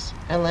 narcotics,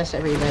 unless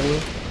everybody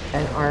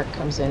at ARK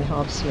comes in and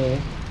helps me.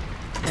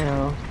 You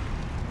know,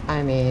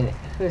 I mean,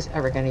 who's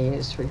ever going to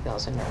use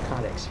 3,000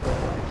 narcotics for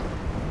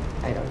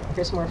what? I don't know.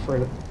 Here's more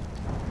fruit.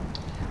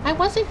 I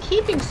wasn't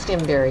keeping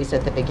stem berries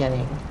at the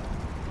beginning.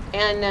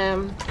 And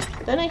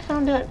then I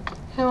found out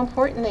how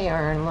important they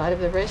are in a lot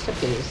of the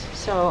recipes.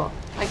 So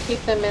I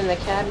keep them in the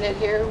cabinet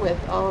here with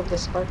all of the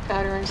spark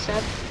powder and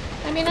stuff.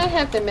 I mean, I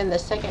have them in the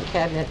second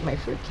cabinet, my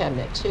fruit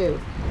cabinet too,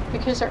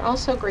 because they're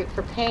also great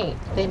for paint.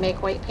 They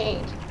make white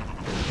paint.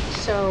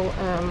 So,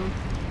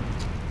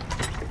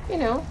 you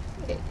know,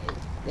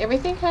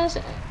 everything has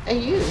a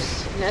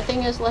use.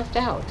 Nothing is left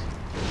out,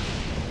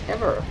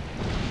 ever.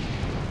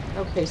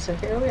 Okay, so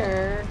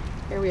here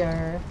we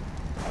are.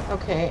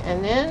 Okay,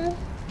 and then,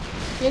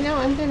 you know,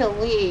 I'm gonna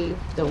leave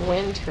the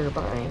wind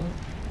turbine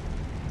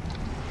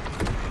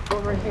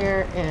over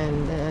here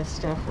and the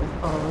stuff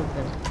with all of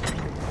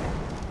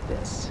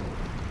this.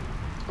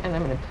 And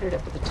I'm gonna put it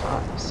up at the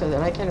top so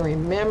that I can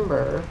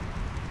remember.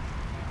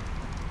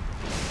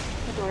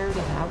 Do I already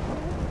have one?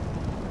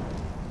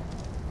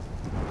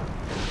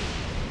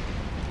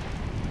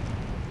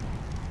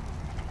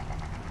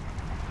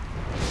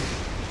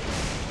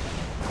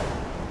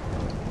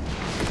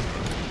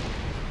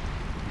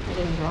 I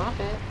didn't drop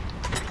it.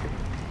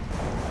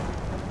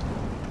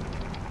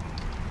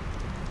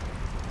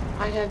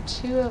 I have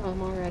 2 of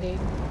them already.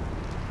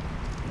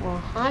 Well,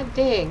 hot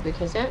dig,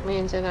 because that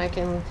means that I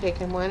can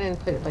take one and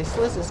put it by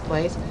Sliz's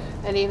place,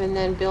 and even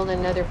then build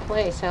another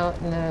place out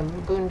in the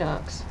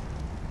boondocks.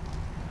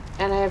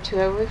 And I have 2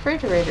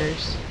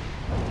 refrigerators.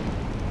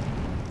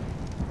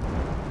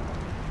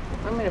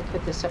 I'm going to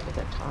put this up at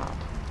the top.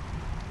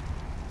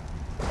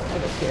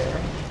 Right up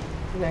here.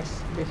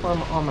 Next, before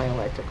all my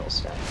electrical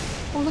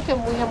stuff. Well, look at,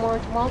 we have more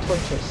wall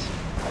torches.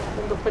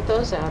 We can put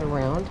those out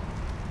around.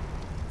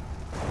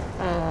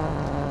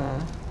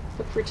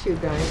 Look for two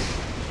guys.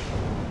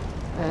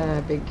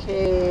 Big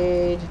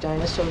cage,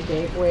 dinosaur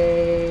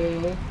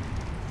gateway.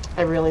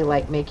 I really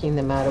like making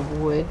them out of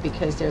wood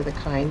because they're the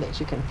kind that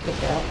you can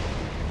pick up.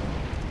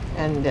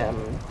 And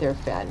they're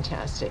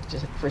fantastic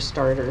just for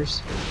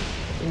starters.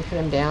 You can put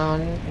them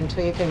down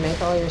until you can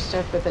make all your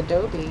stuff with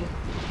Adobe.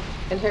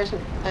 And here's a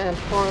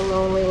poor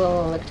lonely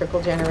little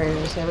electrical generator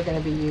that's never going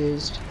to be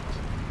used.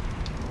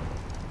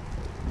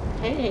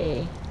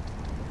 Hey,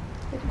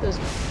 look at those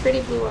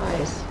pretty blue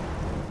eyes.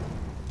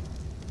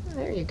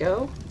 There you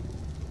go.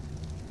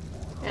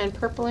 And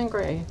purple and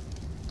gray.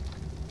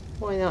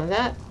 Boy, now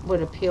that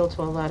would appeal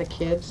to a lot of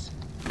kids.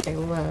 They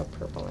love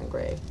purple and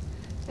gray.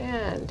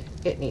 And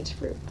it needs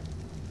fruit.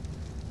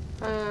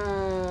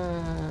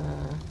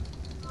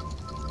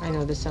 I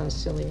know this sounds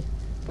silly,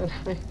 but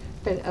I've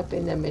been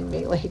upping them in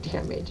melee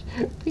damage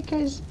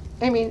because,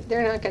 I mean,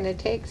 they're not going to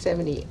take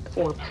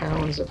 74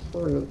 pounds of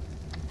fruit.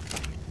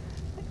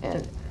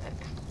 And,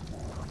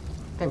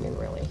 I mean,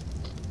 really.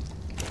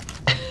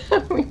 I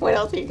mean, what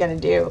else are you going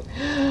to do?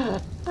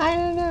 I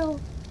don't know.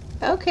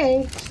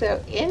 Okay,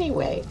 so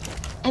anyway,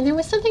 and there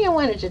was something I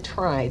wanted to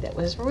try that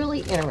was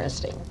really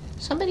interesting.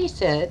 Somebody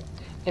said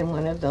in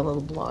one of the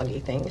little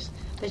bloggy things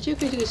that you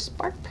could use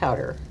spark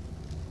powder,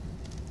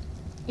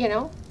 you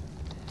know?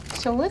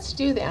 So let's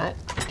do that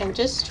and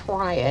just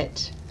try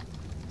it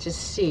to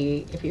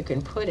see if you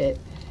can put it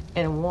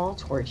in a wall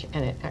torch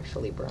and it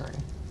actually burn.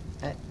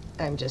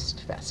 I'm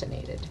just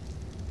fascinated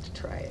to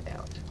try it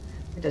out.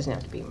 It doesn't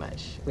have to be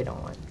much. We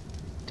don't want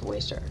to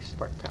waste our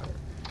spark powder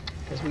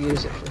because we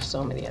use it for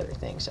so many other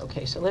things.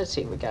 Okay, so let's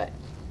see. We got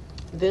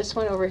this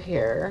one over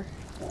here.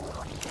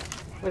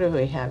 What do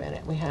we have in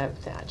it? We have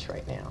thatch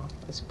right now.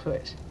 Let's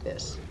put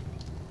this.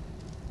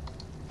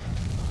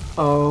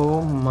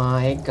 Oh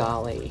my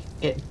golly,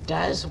 it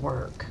does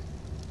work.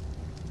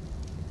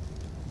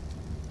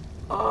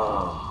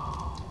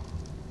 Oh.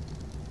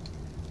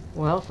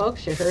 Well,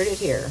 folks, you heard it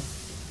here.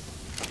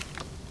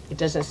 It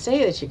doesn't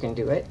say that you can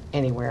do it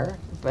anywhere,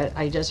 but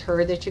I just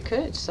heard that you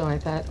could, so I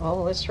thought,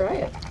 oh, let's try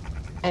it.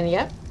 And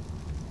yep,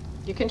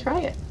 you can try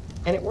it,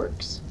 and it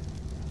works.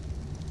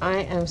 I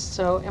am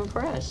so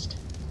impressed.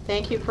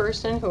 Thank you,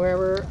 person,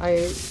 whoever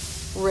I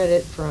read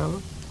it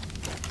from,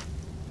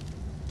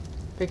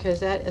 because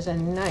that is a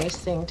nice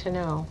thing to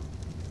know.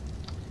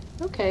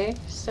 Okay,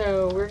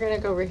 so we're gonna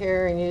go over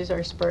here and use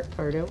our spark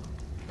powder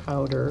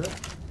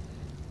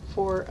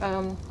for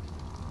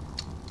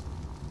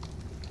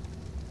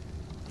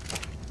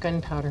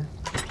gunpowder.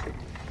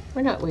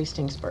 We're not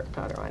wasting spark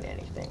powder on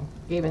anything,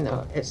 even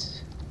though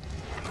it's,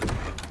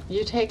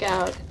 you take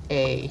out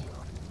a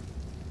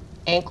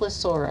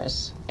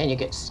Ankylosaurus and you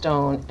get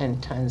stone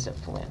and tons of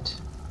flint,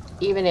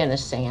 even in a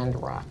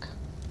sand rock.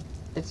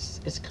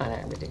 It's kind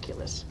of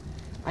ridiculous.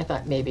 I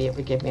thought maybe it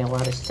would give me a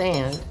lot of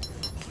sand,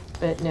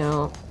 but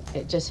no,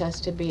 it just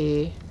has to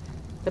be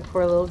the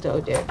poor little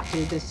doe dick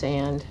do the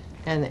sand,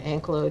 and the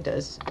ankylo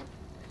does.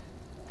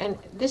 And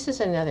this is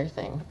another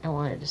thing I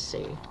wanted to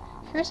see.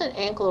 Here's an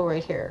ankylo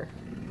right here.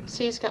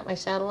 See, it's got my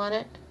saddle on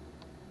it,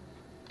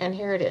 and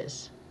here it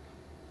is.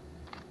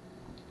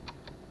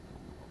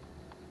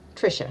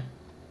 Trisha.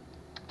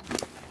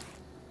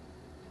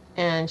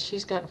 And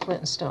she's got flint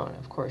and stone.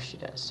 Of course she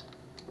does.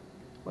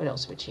 What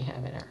else would she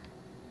have in her?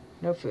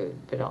 No food,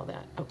 but all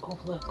that. Oh,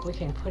 look, we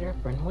can put her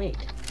up and wait.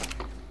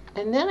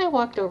 And then I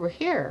walked over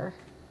here.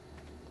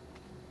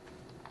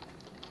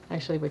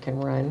 Actually, we can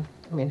run.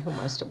 I mean, who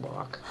wants to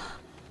walk?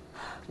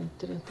 And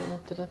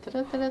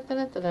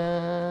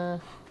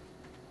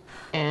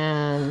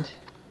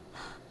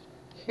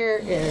here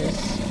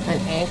is an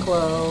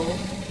ankylo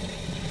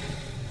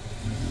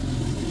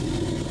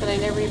that I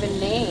never even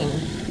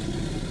named.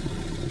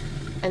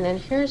 And then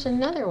here's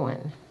another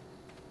one.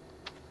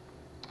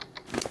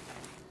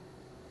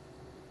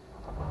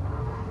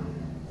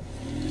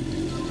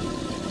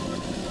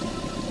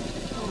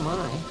 Oh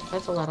my,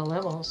 that's a lot of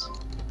levels.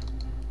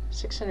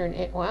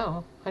 608,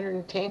 wow,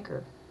 100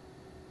 tanker.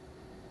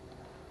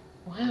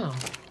 Wow.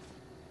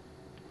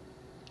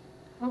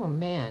 Oh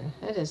man,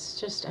 that is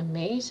just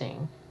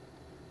amazing.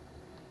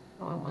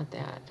 Oh, I want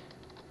that.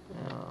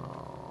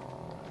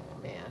 Oh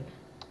man.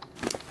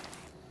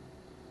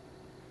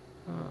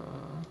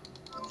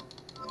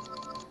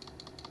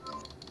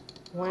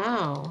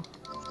 Wow.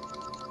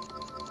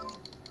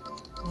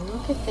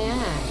 Look at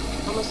that.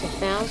 Almost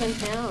 1,000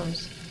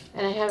 pounds.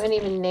 And I haven't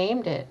even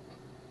named it.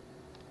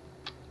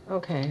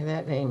 Okay,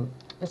 that name,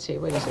 let's see,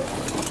 what is it?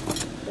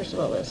 First of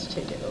all, let's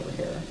take it over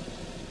here.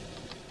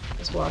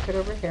 Let's walk it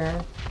over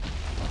here.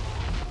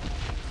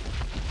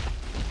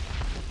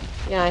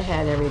 Yeah, I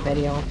had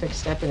everybody all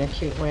fixed up in a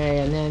cute way,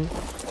 and then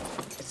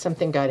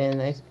something got in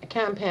the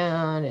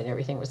compound, and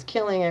everything was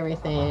killing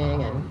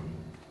everything, and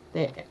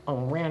they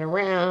all ran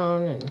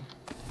around, and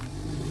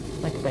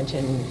like a bunch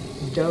of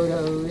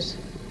dodos.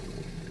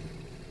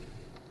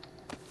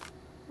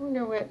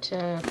 wonder what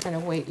kind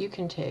of weight you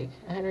can take.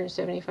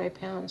 175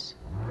 pounds.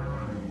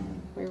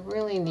 We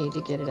really need to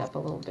get it up a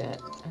little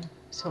bit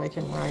so I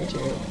can ride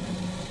you.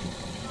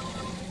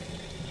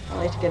 I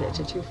like to get it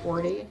to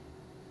 240.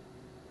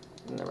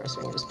 And the rest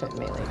we can just put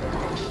melee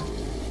damage.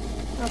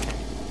 Okay.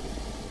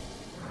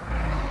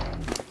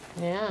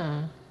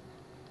 Yeah.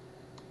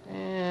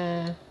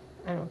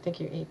 I don't think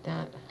you ate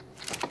that.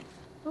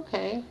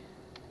 Okay.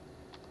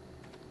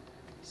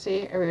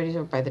 See, everybody's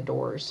over by the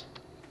doors.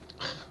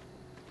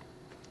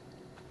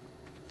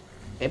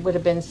 It would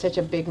have been such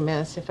a big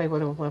mess if I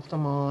would have left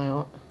them all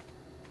out.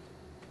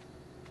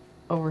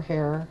 Over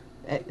here.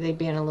 They'd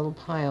be in a little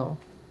pile.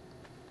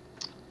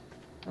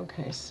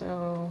 Okay,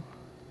 so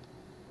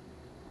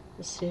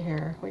let's see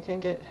here. We can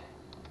get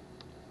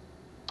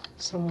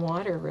some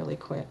water really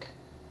quick.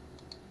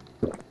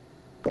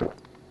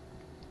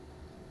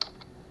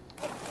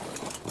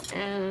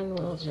 And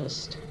we'll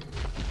just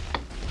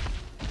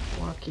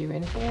walk you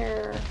in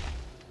here.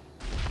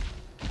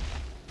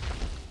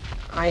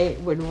 I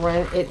would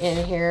run it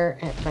in here,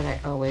 but I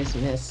always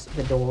miss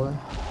the door.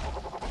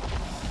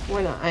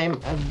 When I'm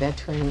a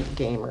veteran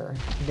gamer,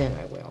 then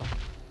I will.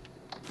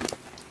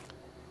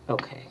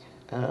 Okay.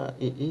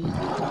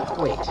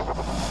 Wait.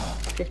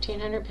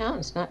 1,500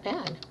 pounds, not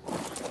bad.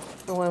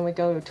 For when we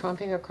go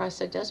tromping across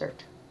the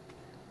desert,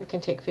 we can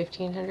take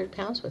 1,500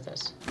 pounds with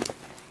us.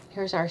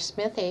 Here's our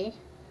smithy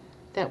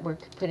that we're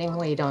putting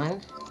weight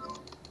on.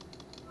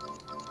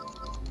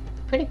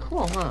 Pretty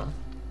cool, huh?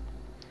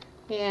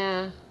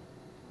 Yeah.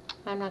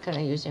 I'm not going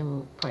to use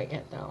him quite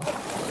yet, though.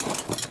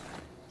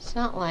 It's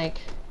not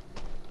like,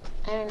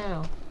 I don't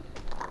know.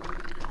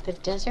 The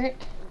desert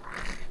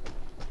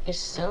is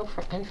so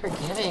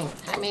unforgiving.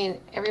 I mean,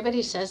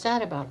 everybody says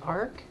that about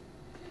ARK,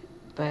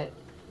 but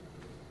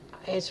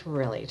it's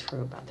really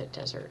true about the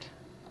desert.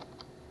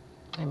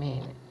 I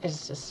mean,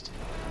 it's just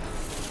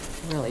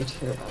really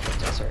true about the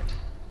desert.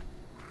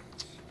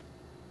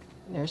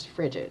 And there's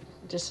frigid.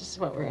 This is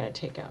what we're going to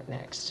take out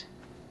next.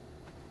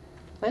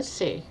 Let's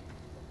see.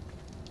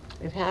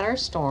 We've had our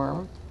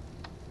storm.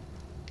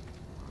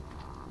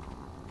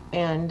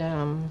 And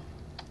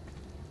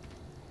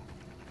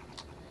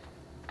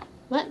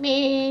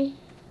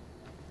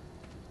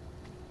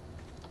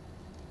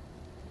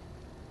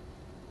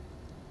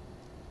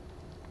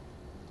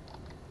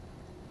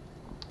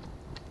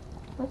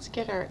let's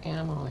get our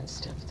ammo and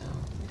stuff, though.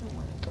 We don't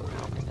want to go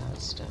out without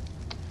stuff.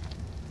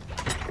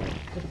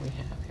 What do we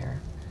have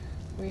here?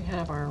 We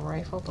have our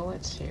rifle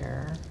bullets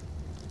here.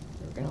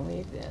 We're going to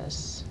leave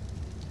this.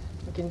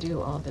 We can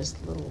do all this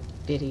little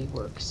bitty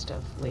work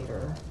stuff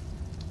later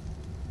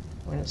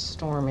when it's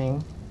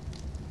storming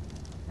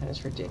and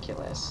it's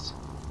ridiculous.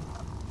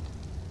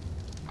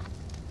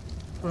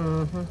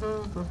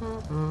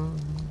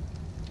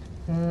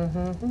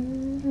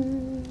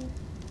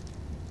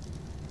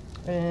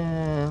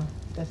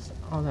 That's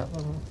all that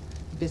little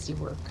busy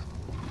work.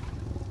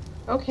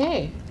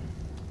 Okay.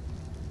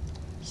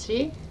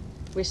 See?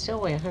 We still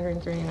weigh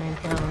 139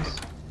 pounds.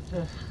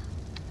 Ugh.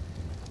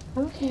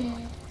 Okay.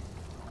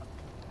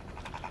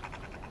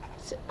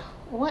 So,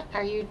 what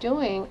are you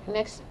doing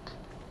next?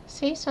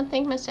 See,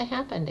 something must have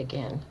happened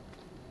again.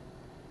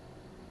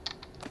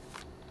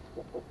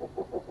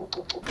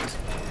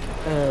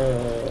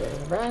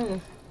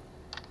 Run.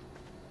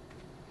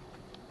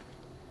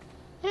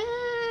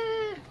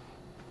 Ah.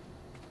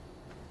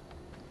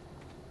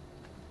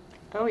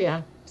 Oh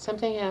yeah,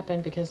 something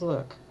happened because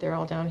look, they're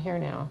all down here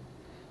now.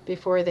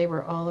 Before they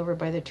were all over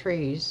by the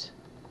trees.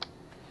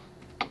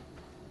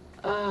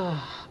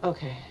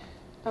 Okay.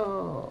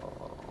 Oh.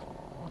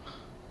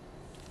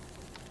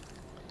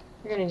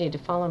 You're gonna need to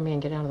follow me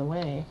and get out of the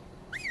way.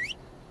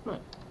 Come on.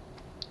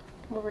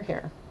 Come over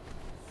here.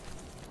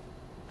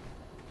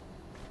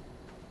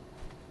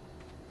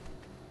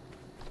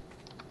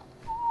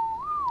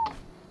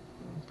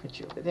 Put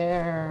you over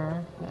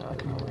there. Now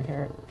come over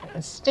here.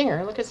 And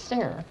Stinger, look at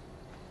Stinger.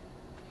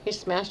 He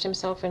smashed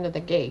himself into the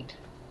gate.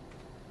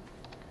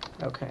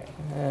 Okay,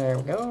 there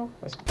we go.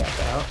 Let's back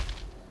out.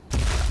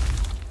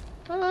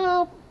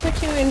 I'll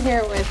put you in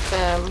here with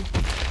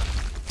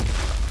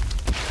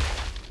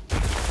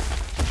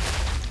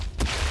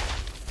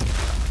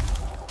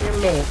your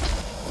mate.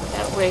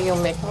 That way you'll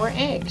make more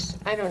eggs.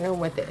 I don't know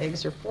what the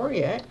eggs are for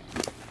yet.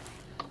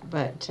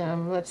 But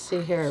let's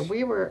see here.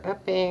 We were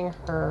upping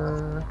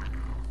her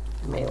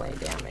melee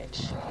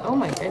damage. Oh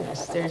my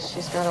goodness,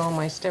 she's got all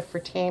my stuff for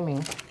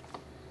taming.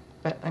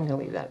 But I'm gonna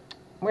leave that.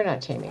 We're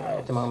not taming her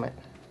at the moment.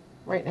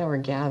 Right now we're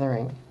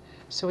gathering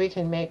so we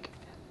can make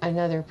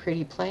another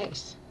pretty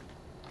place,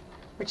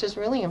 which is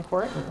really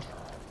important.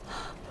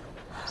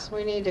 So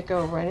we need to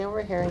go run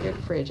over here and get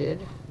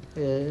frigid.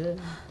 How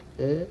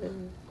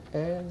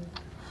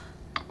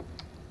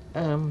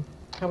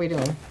we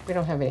doing? We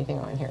don't have anything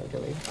on here, do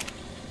we?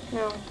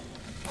 No.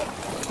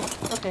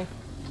 Okay.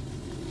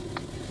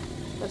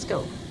 Let's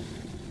go.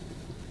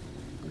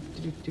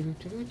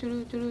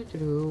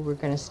 We're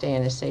going to stay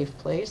in a safe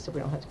place so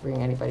we don't have to bring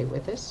anybody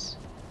with us.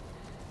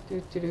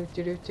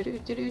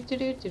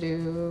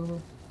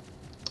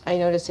 I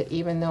noticed that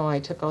even though I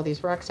took all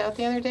these rocks out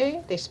the other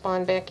day, they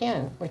spawned back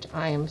in, which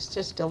I am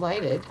just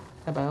delighted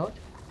about.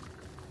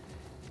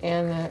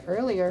 And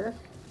earlier,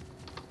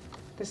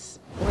 this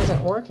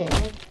wasn't working,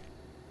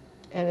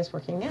 and it's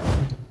working now.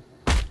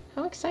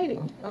 How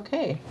exciting.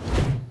 Okay.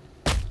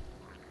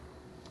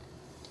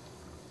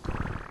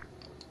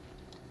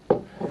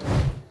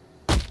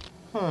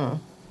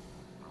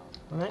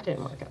 Well, that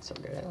didn't work out so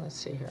good. Let's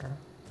see here.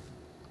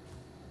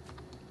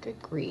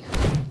 Good grief.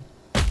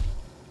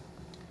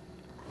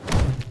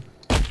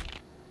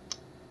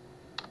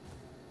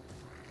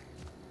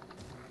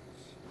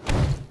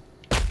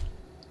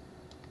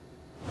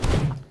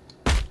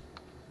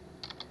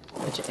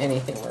 Which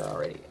anything we're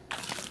already.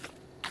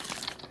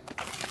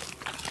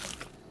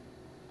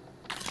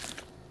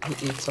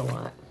 He eats a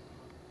lot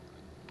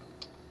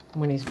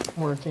when he's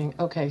working.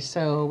 Okay,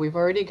 so we've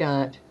already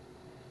got,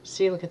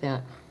 see, look at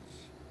that.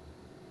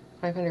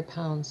 500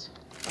 pounds.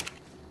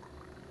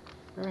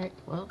 All right,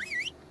 well,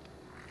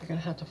 you're gonna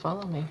have to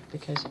follow me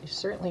because you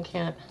certainly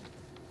can't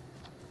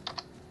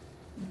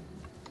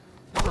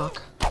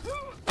walk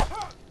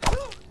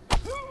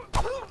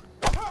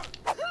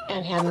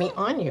and have me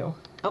on you.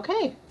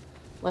 Okay,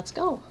 let's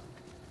go.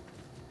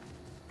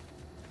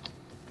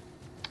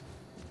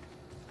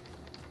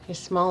 He's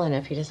small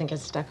enough he doesn't get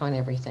stuck on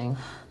everything.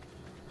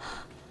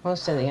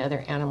 Most of the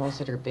other animals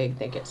that are big,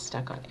 they get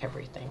stuck on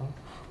everything.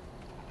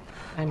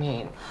 I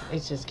mean, it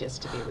just gets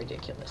to be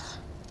ridiculous.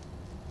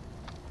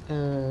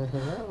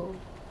 Hello.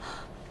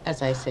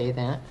 As I say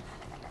that,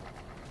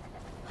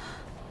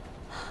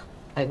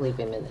 I leave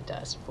him in the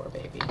dust, poor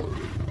baby.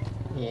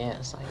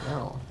 Yes, I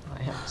know.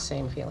 I have the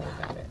same feeling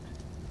about it.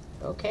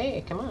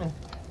 Okay, come on.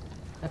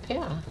 Up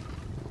here.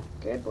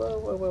 Good, whoa,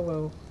 whoa, whoa,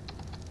 whoa.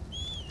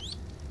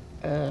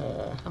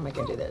 How am I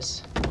gonna do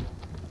this?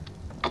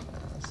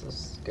 This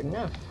is good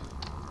enough.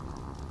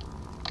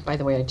 By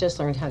the way, I just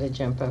learned how to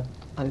jump up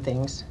on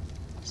things,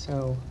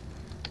 so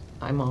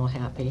I'm all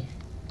happy.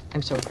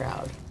 I'm so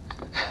proud.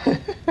 I'm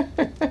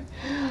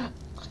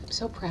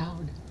so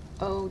proud.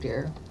 Oh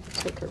dear,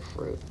 took her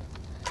fruit.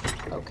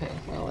 Okay,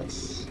 well,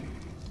 let's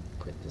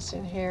put this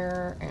in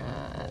here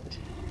and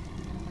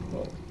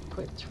we'll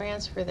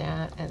transfer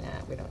that and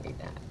that. We don't need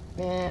that.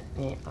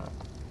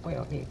 We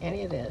don't need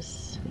any of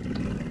this.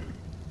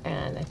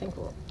 And I think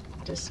we'll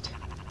just,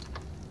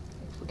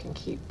 if we can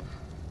keep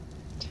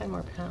 10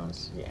 more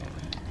pounds, yeah.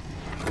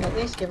 At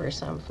least give her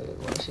some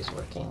food while she's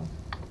working.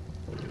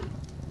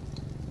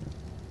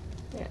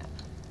 Yeah,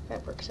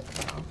 that works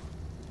out well.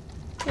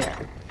 Yeah.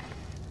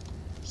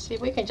 See,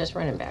 we can just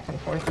run it back and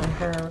forth on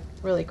her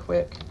really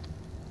quick.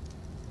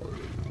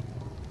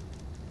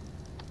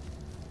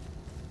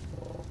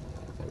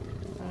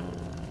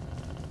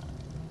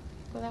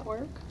 Will that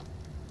work?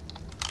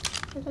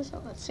 It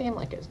doesn't seem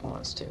like it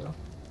wants to.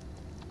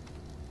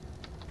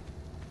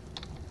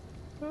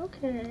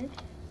 Okay.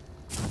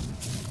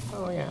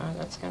 Oh yeah,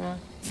 that's gonna.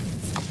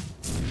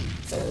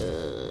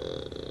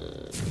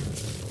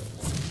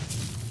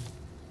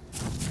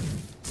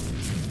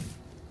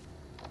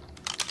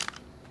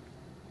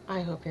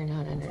 I hope you're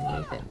not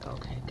underneath it.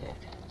 Okay, good.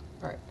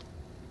 All right,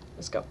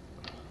 let's go.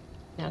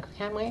 Now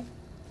can we?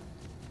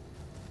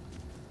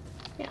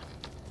 Yeah,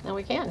 now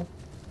we can.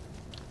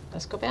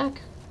 Let's go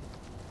back.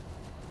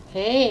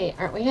 Hey,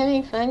 aren't we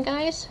having fun,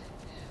 guys?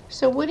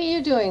 So what are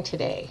you doing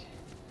today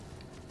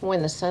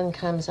when the sun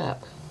comes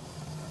up?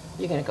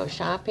 You're gonna go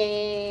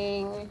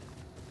shopping?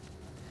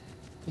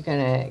 You're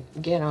gonna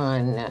get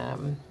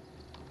on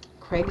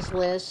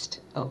Craigslist?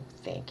 Oh,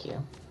 thank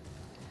you.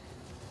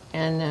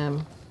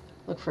 And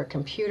look for a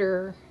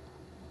computer,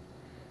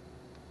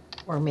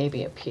 or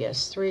maybe a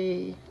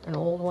PS3, an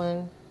old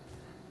one.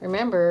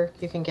 Remember,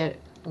 you can get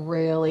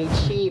really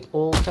cheap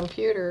old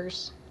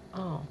computers.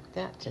 Oh,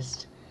 that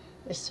just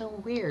is so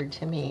weird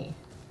to me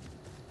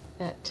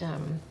that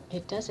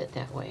it does it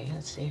that way.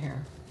 Let's see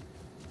here.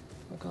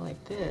 We'll go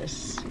like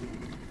this,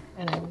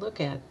 and I look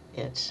at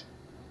it.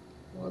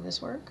 Will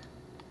this work?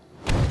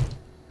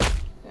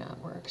 Yeah, it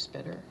works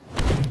better.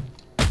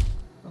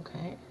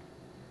 Okay.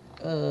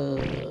 How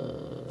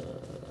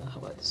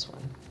about this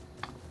one?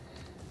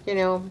 You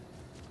know,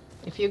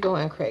 if you go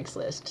on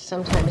Craigslist,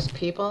 sometimes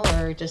people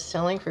are just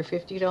selling for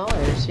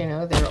 $50, you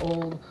know, their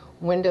old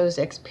Windows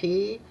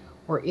XP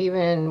or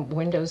even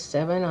Windows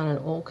 7 on an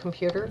old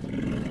computer.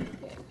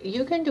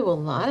 You can do a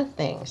lot of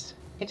things.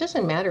 It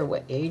doesn't matter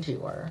what age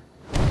you are.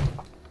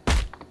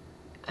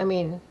 I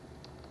mean,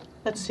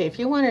 let's see, if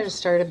you wanted to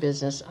start a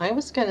business, I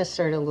was going to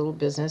start a little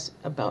business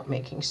about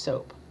making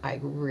soap. I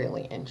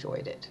really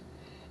enjoyed it.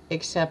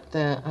 Except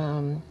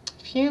the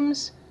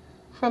fumes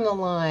from the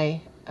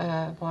lye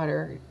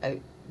water, I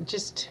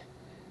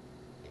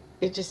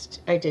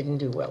didn't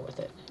do well with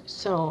it.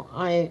 So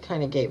I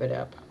kind of gave it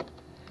up.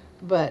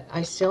 But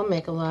I still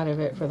make a lot of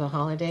it for the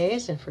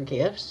holidays and for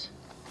gifts.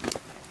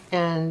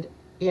 And,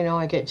 you know,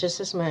 I get just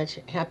as much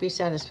happy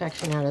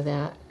satisfaction out of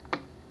that,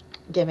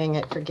 giving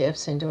it for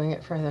gifts and doing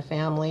it for the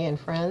family and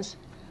friends,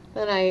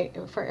 than I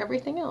for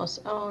everything else.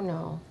 Oh,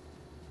 no.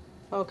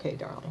 Okay,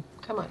 darling,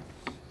 come on.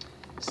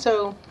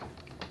 So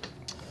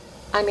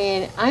I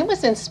mean, I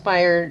was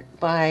inspired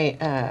by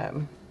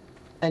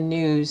a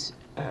news,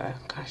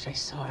 gosh, I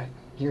saw it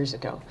years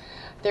ago.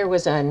 There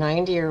was a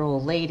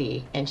 90-year-old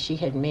lady, and she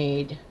had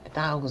made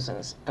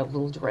thousands of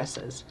little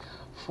dresses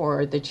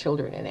for the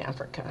children in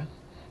Africa,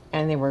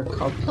 and they were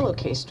called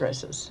pillowcase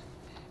dresses.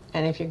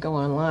 And if you go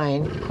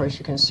online, of course,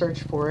 you can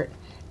search for it,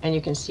 and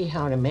you can see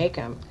how to make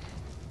them.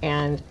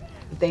 And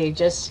it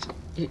just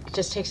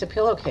takes a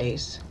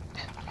pillowcase,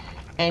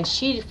 and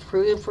she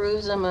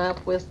froze them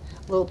up with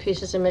little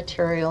pieces of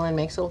material and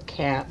makes little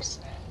caps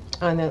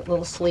on the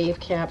little sleeve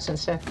caps and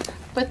stuff.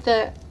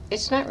 But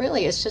it's not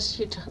really, it's just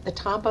the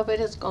top of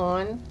it is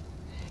gone,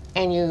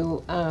 and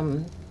you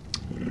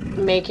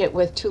make it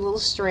with two little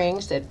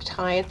strings that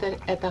tie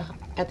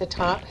at the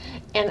top.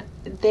 And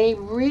they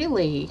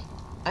really,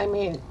 I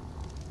mean,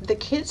 the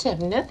kids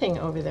have nothing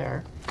over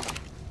there,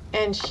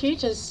 and she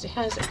just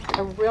has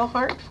a real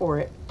heart for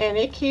it, and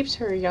it keeps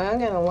her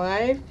young and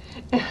alive.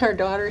 And her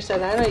daughter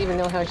said, I don't even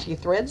know how she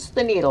threads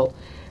the needle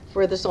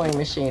for the sewing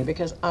machine,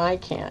 because I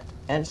can't.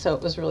 And so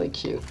it was really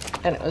cute,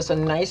 and it was a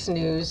nice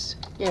news.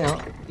 You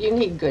know, you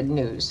need good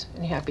news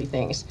and happy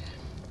things.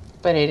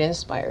 But it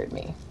inspired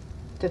me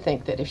to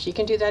think that if she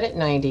can do that at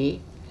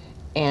 90,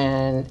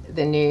 and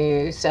the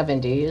new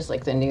 70 is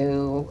like the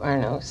new, I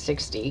don't know,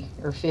 60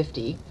 or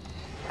 50,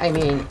 I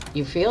mean,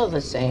 you feel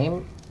the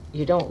same.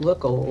 You don't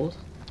look old.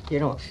 You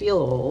don't feel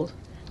old.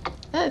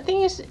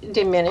 Things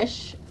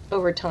diminish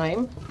over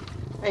time.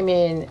 I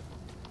mean,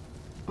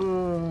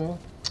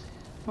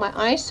 my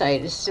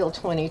eyesight is still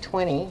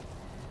 20/20,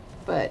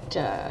 but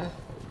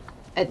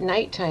at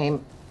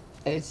nighttime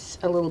it's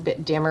a little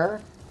bit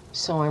dimmer,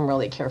 so I'm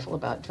really careful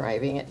about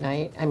driving at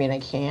night. I mean, I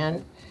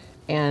can,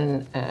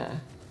 and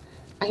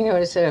I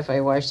notice that if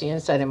I wash the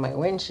inside of my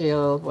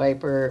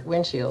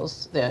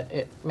windshields, that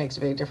it makes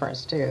a big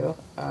difference too.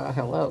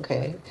 Hello,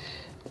 okay.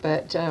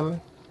 But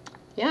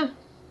yeah,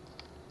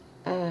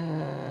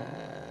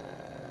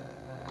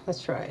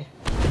 let's try.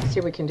 See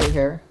what we can do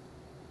here.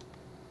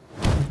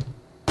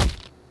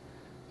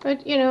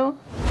 But you know,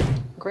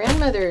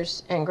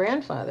 grandmothers and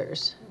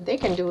grandfathers, they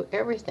can do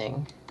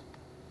everything.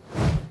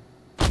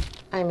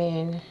 I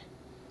mean,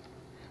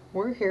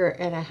 we're here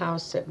at a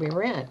house that we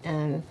rent,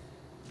 and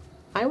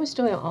I was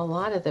doing a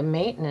lot of the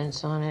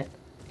maintenance on it,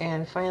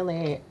 and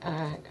finally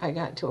I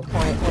got to a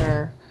point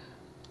where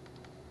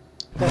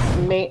the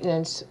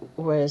maintenance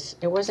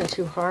it wasn't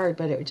too hard,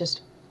 but it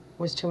just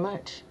was too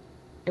much.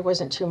 It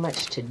wasn't too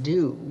much to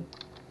do,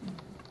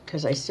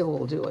 because I still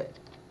will do it.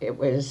 It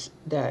was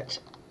that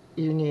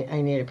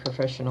I need a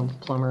professional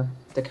plumber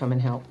to come and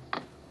help,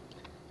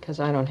 because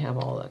I don't have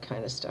all the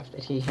kind of stuff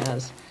that he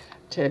has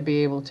to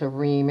be able to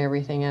ream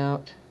everything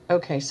out.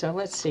 Okay, so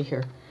let's see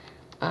here.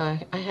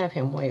 I have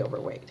him way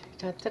overweight.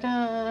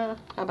 Da-da-da.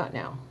 How about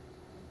now?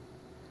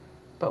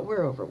 But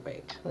we're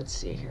overweight. Let's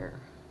see here.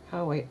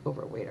 How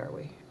overweight are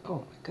we? Oh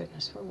my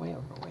goodness, we're way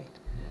overweight.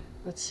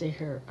 Let's see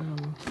here. I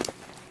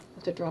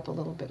have to drop a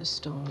little bit of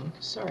stone.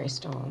 Sorry,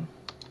 stone.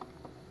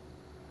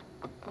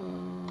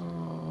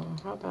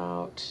 How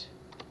about,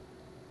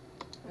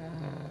 yeah.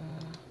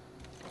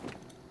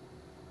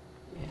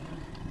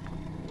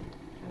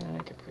 And then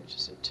I could put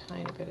just a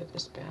tiny bit of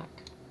this back.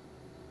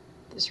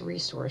 This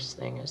resource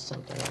thing is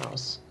something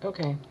else.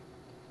 Okay,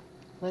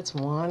 let's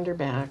wander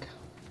back.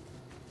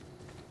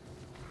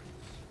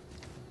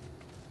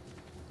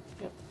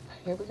 Yep,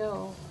 here we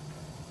go.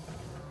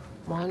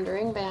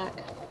 Wandering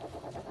back.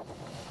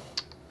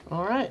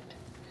 All right.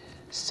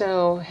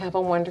 So have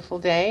a wonderful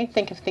day.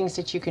 Think of things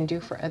that you can do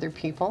for other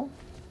people.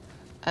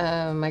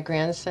 My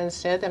grandson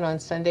said that on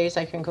Sundays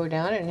I can go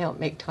down and help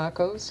make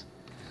tacos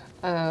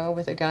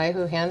with a guy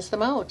who hands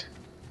them out.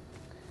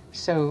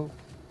 So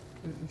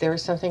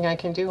there's something I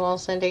can do all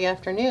Sunday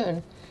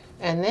afternoon.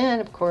 And then,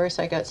 of course,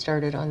 I got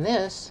started on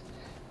this,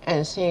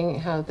 and seeing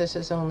how this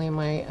is only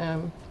my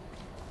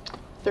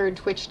third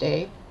Twitch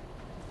day,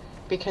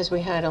 because we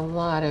had a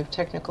lot of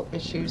technical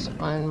issues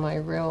on my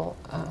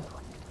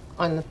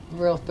on the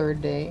real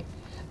third day,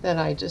 that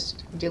I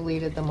just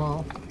deleted them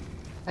all.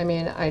 I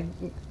mean,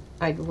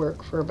 I'd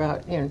work for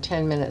about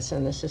 10 minutes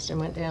and the system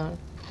went down.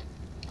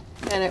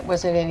 And it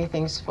wasn't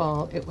anything's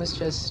fault. It was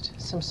just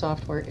some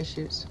software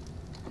issues.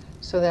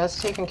 So that's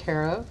taken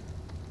care of.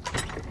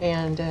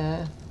 And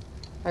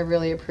I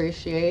really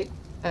appreciate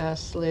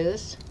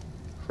Sliz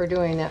for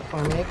doing that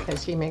for me,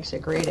 because he makes a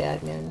great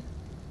admin.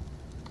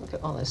 Look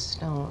at all this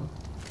stone.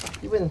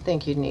 You wouldn't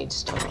think you'd need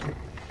stone.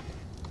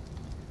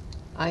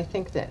 I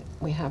think that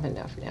we have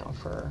enough now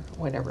for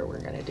whatever we're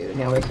going to do.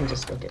 Now we can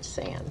just go get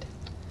sand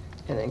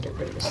and then get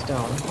rid of the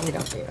stone. We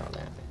don't need all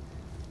that.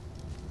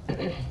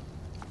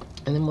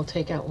 And then we'll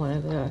take out one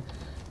of the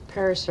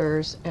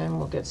parasers and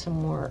we'll get some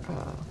more.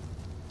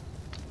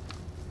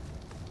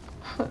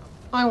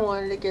 I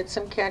wanted to get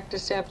some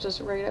cactus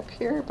sapsus right up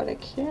here, but I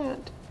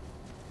can't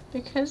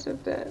because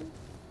of the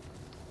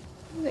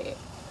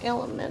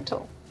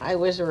elemental. I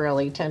was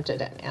really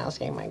tempted at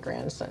asking my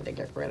grandson to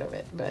get rid of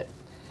it, but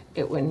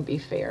it wouldn't be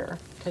fair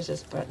because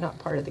it's not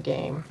part of the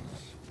game.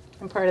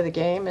 And part of the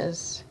game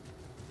is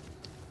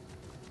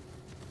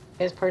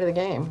part of the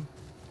game.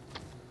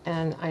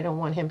 and I don't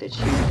want him to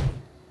cheat.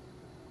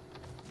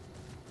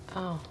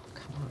 Oh,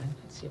 come on.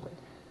 Let's see what.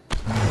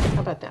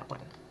 How about that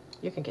one?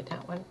 You can get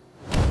that one.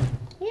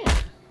 Yeah.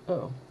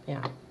 Oh,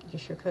 yeah. You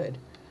sure could.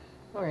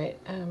 All right.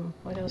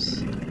 What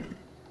else?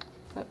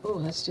 Oh,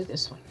 let's do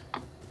this one.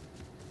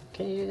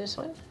 Can you do this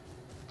one?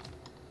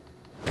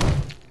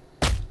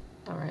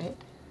 All right.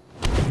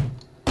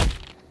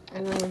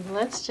 And then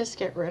let's just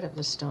get rid of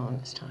the stone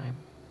this time,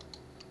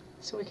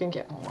 so we can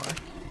get more.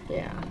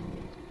 Yeah.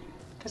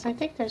 Because I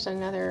think there's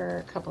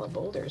another couple of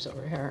boulders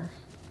over here.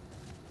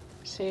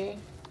 See?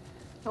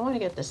 I want to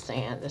get the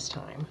sand this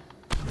time.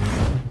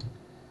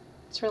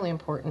 It's really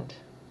important.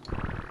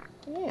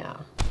 Yeah.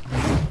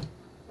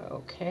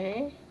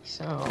 Okay.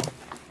 So,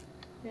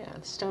 yeah,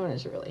 the stone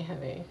is really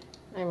heavy.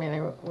 I mean,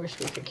 I wish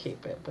we could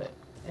keep it, but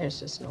there's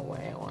just no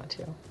way I want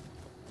to.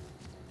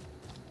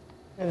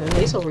 And then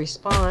these will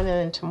respawn, and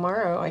then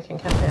tomorrow I can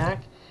come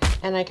back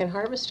and I can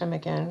harvest them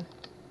again,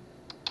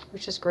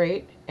 which is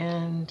great.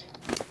 And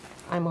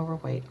I'm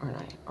overweight, aren't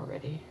I,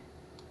 already?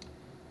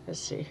 Let's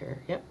see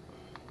here. Yep.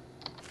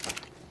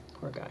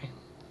 Poor guy.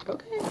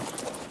 Okay.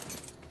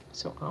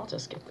 So I'll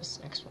just get this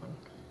next one.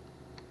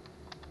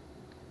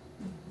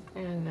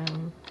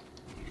 And,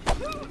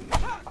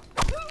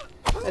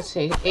 let's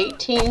see,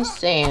 18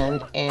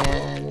 sand,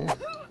 and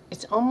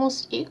it's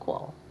almost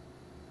equal.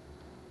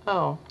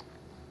 Oh,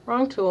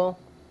 wrong tool.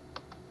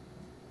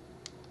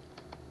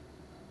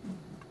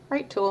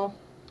 Right tool.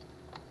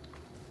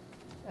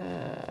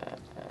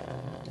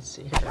 Let's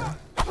see here.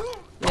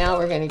 Now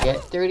we're going to get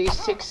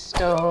 36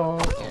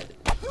 stone,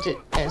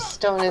 and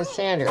stone and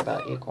sand are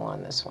about equal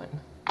on this one.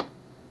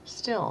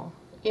 Still,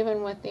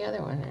 even with the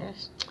other one.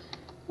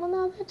 Well,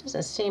 no, that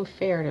doesn't seem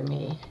fair to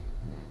me,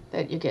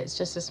 that you get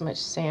just as much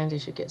sand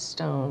as you get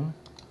stone.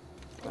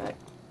 But,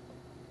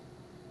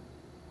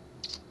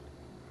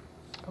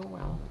 oh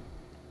well.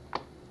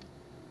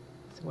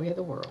 It's the way of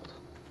the world.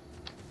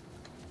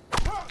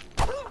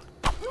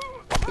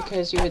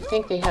 Because you would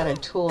think they had a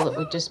tool that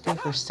would just be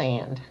for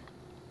sand.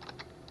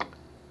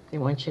 They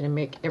want you to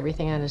make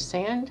everything out of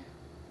sand.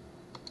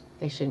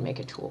 They should make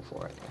a tool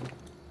for it.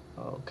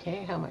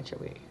 Okay, how much are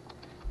we?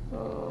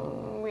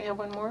 We have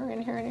one more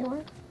in here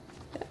anywhere?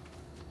 Yeah.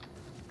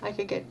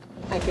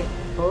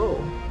 Oh.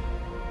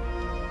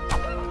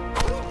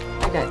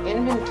 I got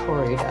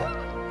inventoried up.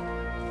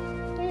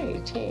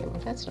 Hey, team,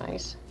 that's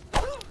nice.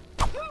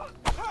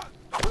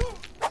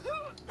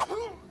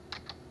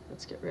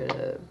 Let's get rid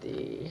of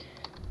the,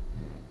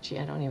 gee,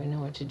 I don't even know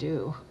what to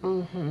do.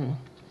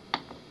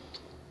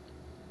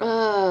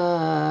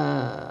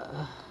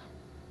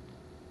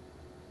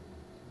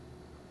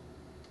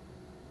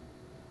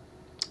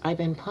 I've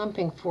been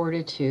pumping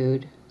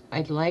fortitude.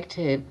 I'd like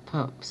to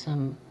pump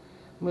some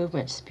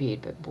movement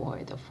speed, but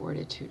boy, the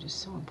fortitude is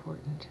so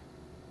important.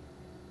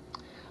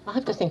 I'll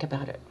have to think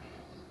about it.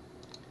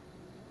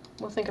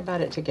 We'll think about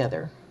it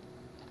together.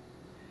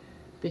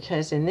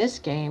 Because in this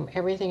game,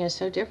 everything is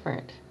so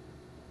different.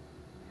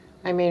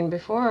 I mean,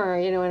 before,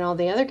 you know, in all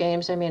the other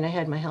games, I mean, I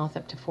had my health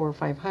up to 400 or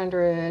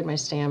 500, my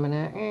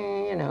stamina,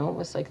 you know,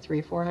 was like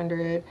 300 or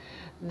 400.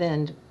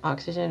 Then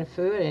oxygen and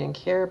food I didn't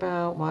care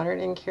about, water I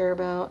didn't care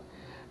about.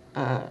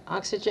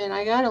 Oxygen,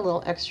 I got a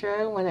little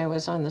extra when I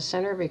was on the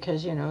center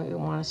because, you know, you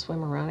want to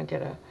swim around and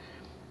get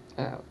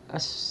a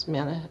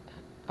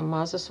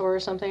mosasaur or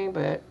something,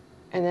 but,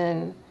 and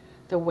then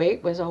the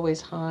weight was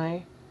always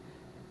high,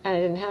 and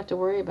I didn't have to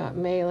worry about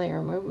melee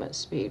or movement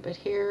speed, but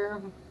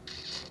here,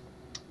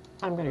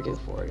 I'm going to do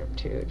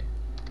fortitude.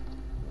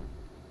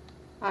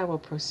 I will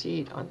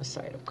proceed on the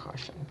side of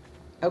caution.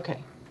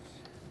 Okay.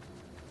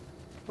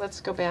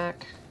 Let's go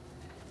back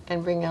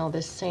and bring all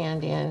this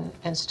sand in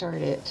and start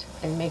it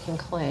and making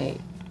clay.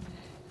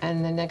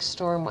 And the next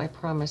storm, I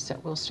promise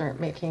that we'll start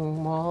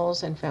making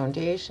walls and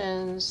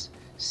foundations,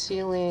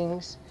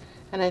 ceilings,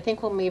 and I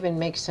think we'll even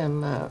make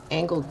some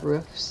angled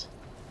roofs,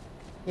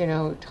 you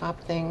know,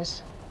 top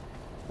things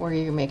where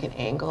you make an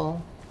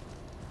angle,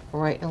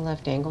 right and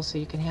left angle, so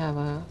you can have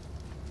a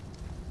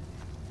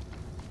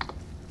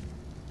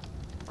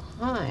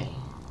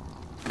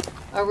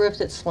roof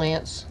that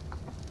slants.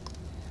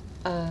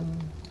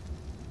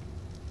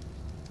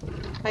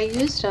 I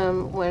used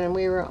them when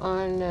we were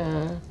on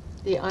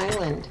the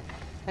island.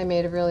 I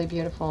made a really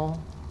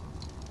beautiful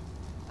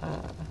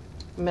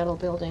metal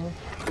building,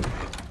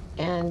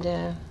 and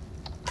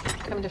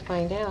come to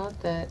find out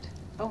that,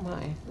 oh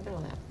my, look at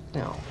all that.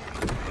 No,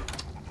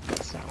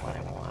 that's not what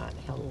I want.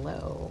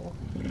 Hello.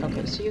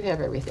 Okay, so you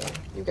have everything.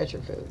 You've got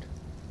your food.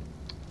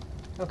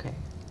 Okay,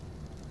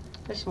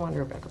 let's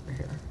wander back over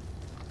here.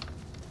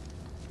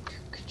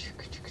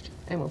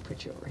 And we'll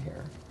put you over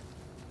here.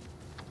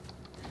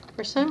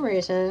 For some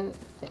reason,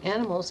 the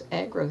animals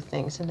aggro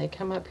things, and they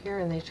come up here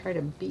and they try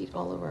to beat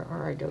all over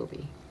our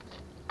adobe.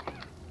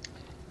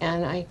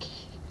 And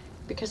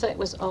because I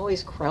was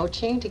always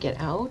crouching to get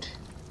out,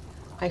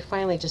 I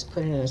finally just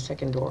put in a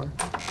second door.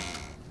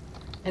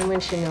 And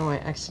wouldn't you know, I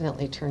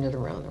accidentally turned it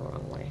around the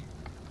wrong way.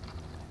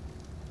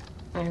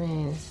 I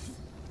mean,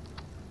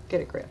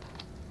 get a grip.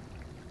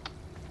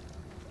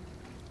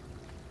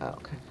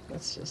 Okay,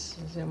 let's just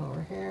zoom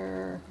over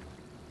here.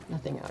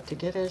 Nothing out to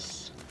get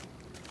us.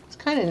 It's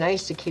kind of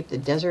nice to keep the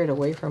desert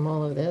away from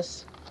all of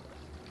this.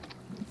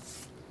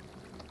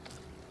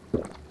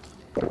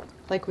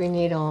 Like we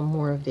need all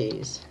more of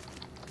these.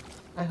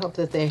 I hope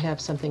that they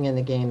have something in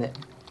the game that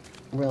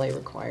really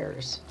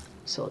requires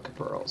silica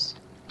pearls.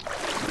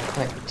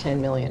 Like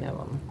 10 million of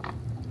them.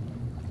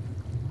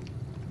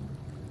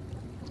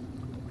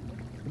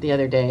 The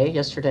other day,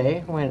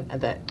 yesterday, when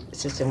that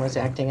system was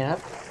acting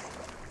up,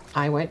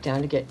 I went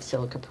down to get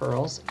silica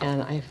pearls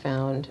and I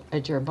found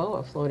a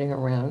jerboa floating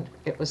around.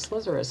 It was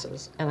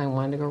Slitherus's and I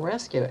wanted to go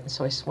rescue it. And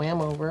so I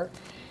swam over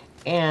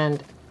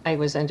and I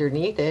was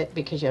underneath it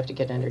because you have to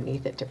get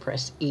underneath it to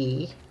press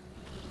E.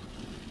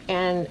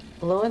 And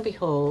lo and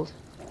behold,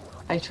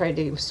 I tried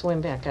to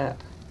swim back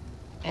up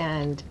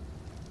and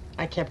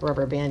I kept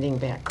rubber banding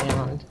back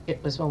down.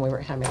 It was when we were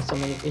having so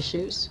many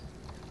issues.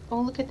 Oh,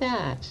 look at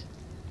that.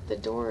 The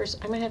doors,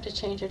 I might have to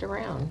change it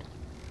around.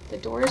 The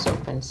doors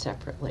open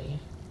separately.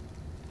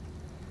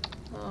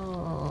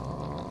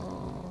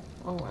 Oh,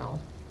 oh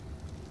well.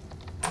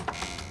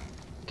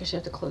 Guess you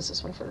have to close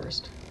this one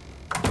first.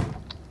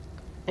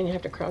 And you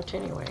have to crouch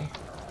anyway.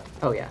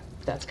 Oh yeah,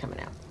 that's coming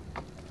out.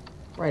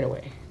 Right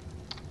away.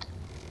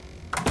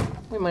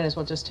 We might as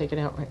well just take it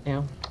out right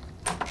now.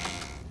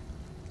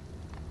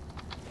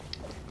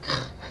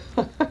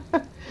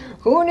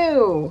 Who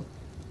knew?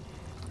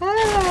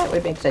 Ah, it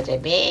would make such a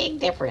big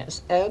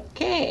difference.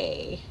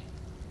 Okay.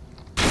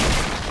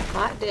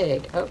 Hot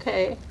dig.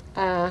 Okay.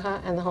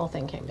 And the whole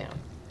thing came down.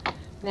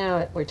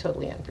 Now we're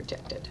totally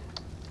unprotected.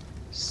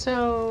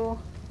 So,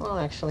 well,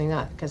 actually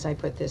not, because I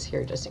put this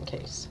here just in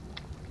case.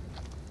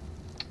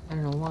 I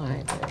don't know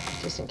why, but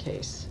just in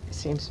case. It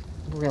seems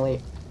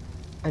really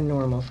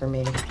normal for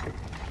me.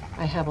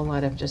 I have a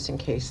lot of just in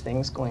case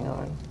things going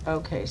on.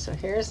 Okay, so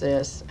here's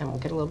this, and we'll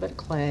get a little bit of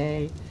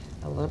clay,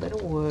 a little bit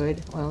of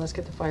wood. Well, let's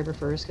get the fiber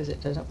first because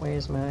it doesn't weigh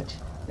as much.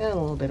 Then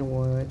a little bit of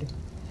wood.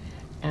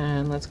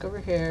 And let's go over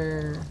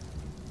here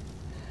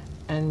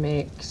and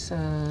make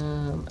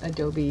some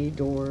adobe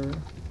door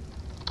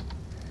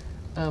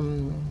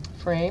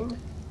frame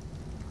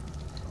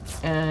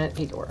and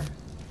a door.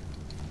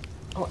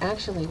 Oh,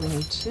 actually we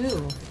need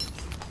two.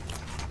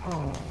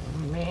 Oh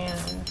man,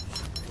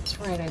 that's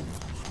right, I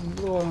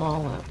blew them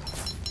all up.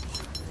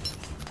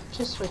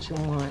 Just what you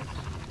want.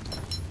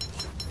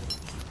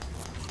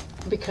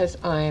 Because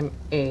I'm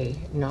a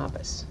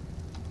novice.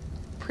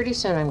 Pretty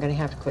soon I'm gonna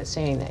have to quit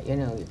saying that, you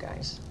know, you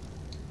guys.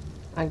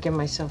 I give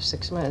myself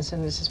 6 months,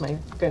 and this is my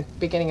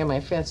beginning of my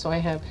 5th, so I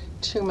have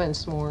 2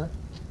 months more.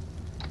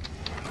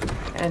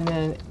 And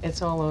then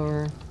it's all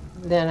over.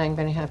 Then I'm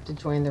going to have to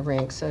join the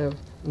ranks of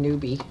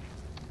newbie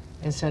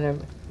instead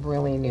of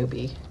really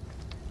newbie.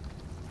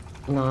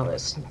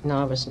 Novice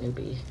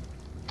newbie.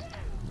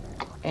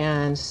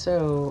 And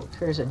so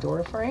here's a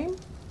door frame.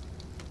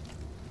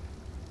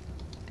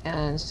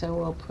 And so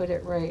we'll put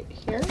it right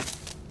here.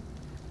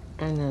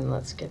 And then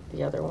let's get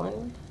the other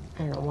one.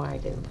 I don't know why I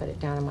didn't put it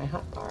down in my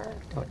hotbar.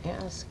 Don't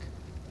ask.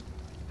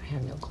 I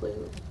have no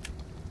clue.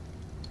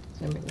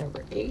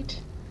 Number 8.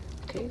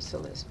 Okay, so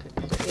let's put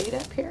number 8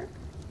 up here.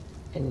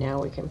 And now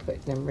we can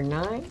put number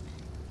 9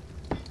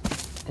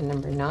 and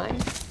number 9.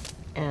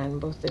 And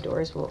both the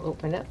doors will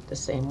open up the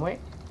same way.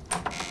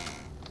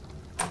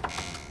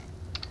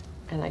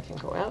 And I can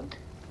go out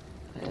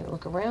and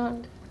look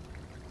around.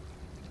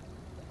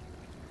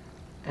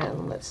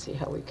 And let's see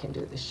how we can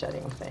do the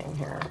shutting thing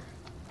here.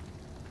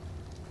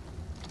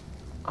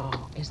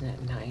 Oh, isn't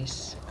it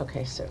nice?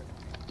 Okay, so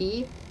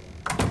E,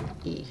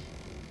 E.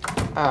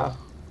 Oh,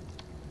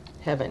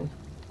 heaven.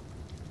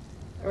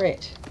 All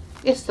right,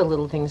 it's the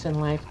little things in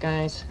life,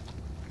 guys.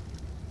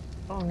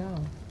 Oh no,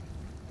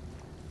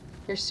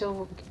 you're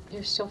still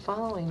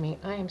following me.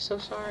 I am so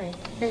sorry.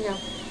 Here you go.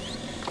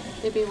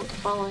 They've been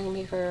following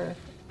me for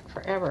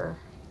forever.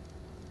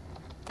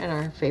 And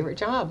our favorite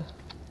job,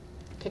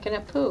 picking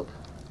up poop.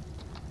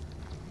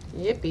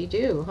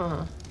 Yippee-doo,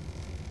 huh?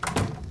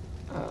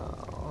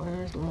 Oh,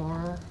 there's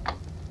more.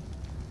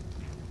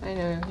 I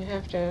know, you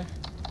have to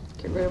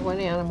get rid of one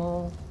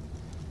animal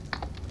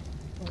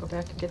and go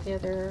back and get the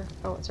other.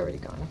 Oh, it's already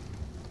gone.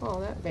 Oh,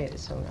 that made it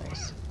so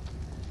nice.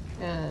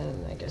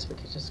 And I guess we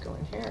could just go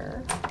in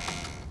here.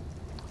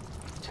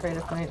 Try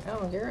to find,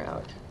 oh, you're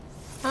out.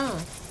 Huh.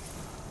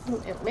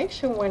 It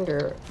makes you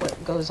wonder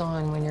what goes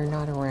on when you're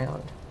not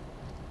around.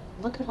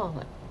 Look at all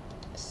the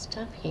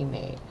stuff he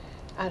made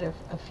out of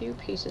a few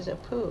pieces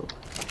of poop.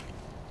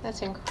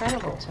 That's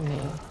incredible to me.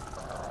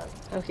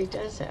 How he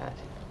does that.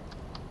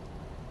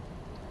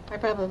 I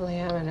probably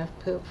have enough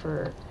poop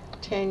for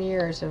 10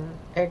 years of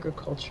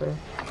agriculture.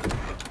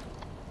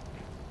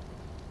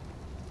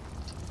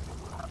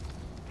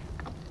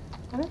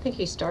 I don't think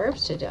he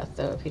starves to death,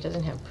 though, if he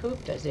doesn't have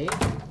poop, does he?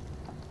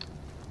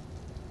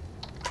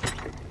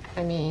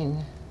 I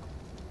mean,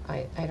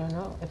 I don't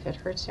know if it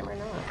hurts him or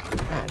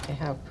not to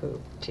have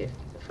poop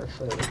for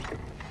food.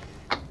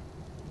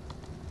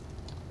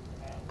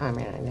 I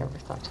mean, I never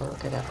thought to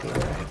look it up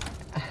either.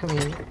 I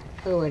mean,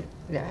 who would,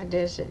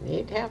 does it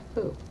need to have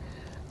poop?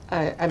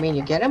 I mean,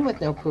 you get them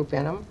with no poop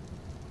in them.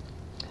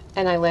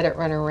 And I let it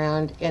run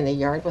around in the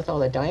yard with all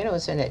the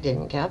dinos and it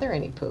didn't gather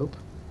any poop.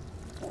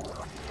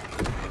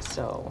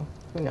 So,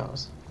 who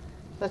knows?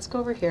 Let's go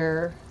over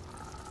here.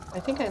 I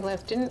think I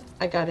left, didn't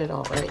I got it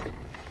all right?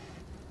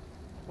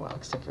 Well,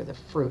 except for the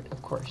fruit,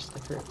 of course, the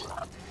fruit.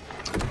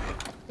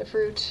 The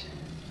fruit.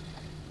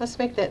 Let's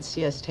make that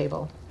CS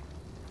table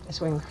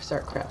so we can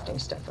start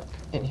crafting stuff up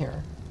in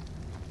here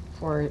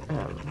for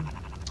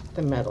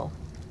the metal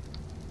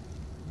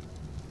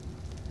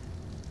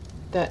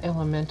that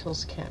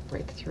elementals can't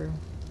break through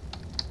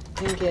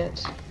and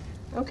get.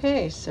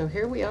 Okay, so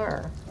here we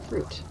are,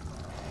 fruit.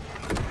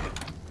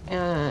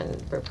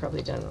 And we're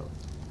probably done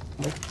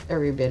with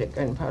every bit of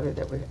gunpowder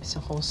that it's a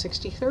whole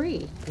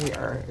 63. We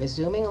are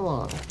zooming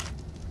along.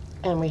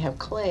 And we have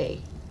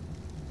clay.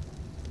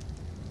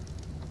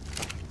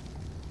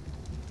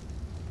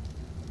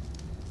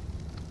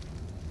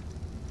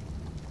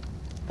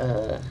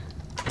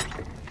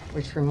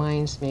 Which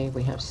reminds me,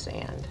 we have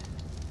sand.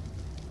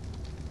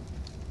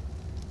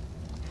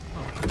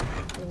 Oh, I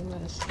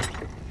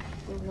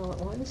don't know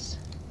what it was.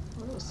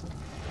 What was it?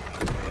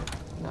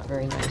 Not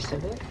very nice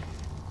of it.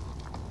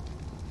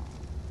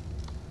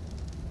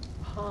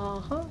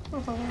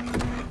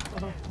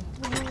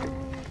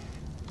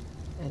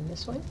 And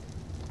this one.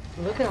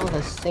 Look at all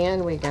the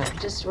sand we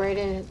got just right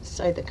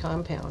inside the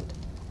compound.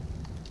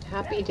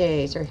 Happy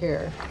days are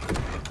here.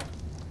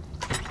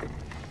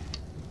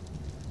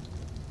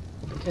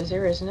 Because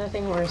there is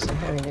nothing worse than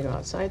having to go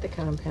outside the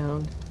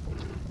compound.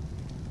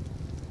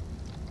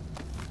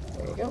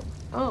 There you go.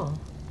 Oh,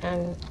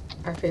 and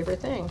our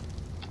favorite thing.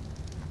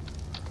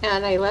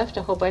 And I left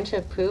a whole bunch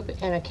of poop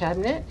in a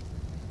cabinet,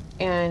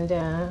 and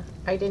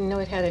I didn't know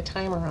it had a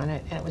timer on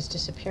it, and it was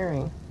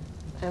disappearing.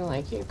 I'm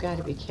like, you've got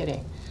to be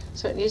kidding.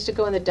 So it needs to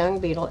go in the dung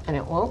beetle, and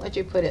it won't let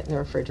you put it in the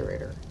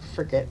refrigerator.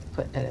 Forget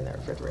putting it in the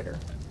refrigerator.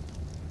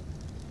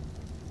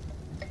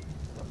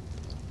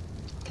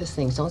 Because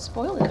things don't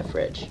spoil in the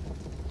fridge.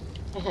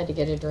 I had to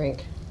get a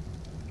drink.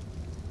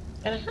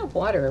 And I have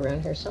water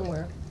around here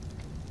somewhere.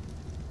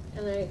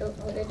 And I don't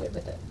know what I did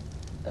with it.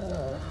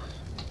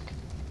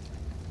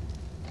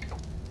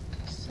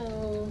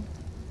 So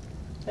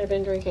I've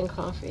been drinking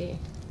coffee.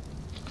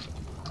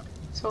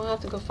 So I'll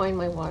have to go find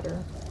my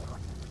water.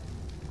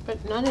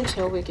 But not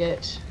until we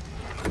get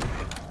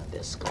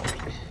this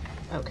going.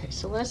 Okay,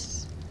 so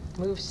let's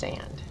move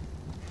sand.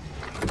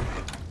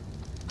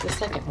 The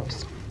second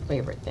most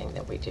favorite thing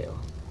that we do.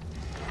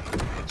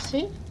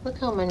 See? Look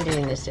how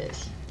mundane this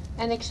is.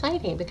 And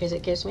exciting because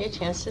it gives me a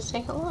chance to say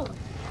hello.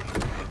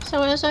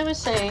 So as I was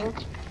saying,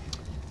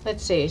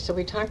 let's see. So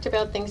we talked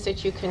about things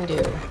that you can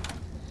do.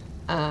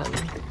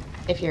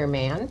 If you're a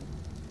man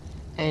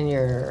and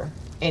you're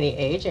any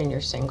age and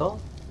you're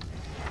single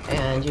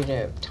and you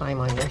have time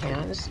on your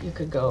hands, you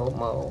could go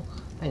mow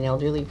an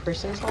elderly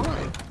person's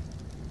lawn.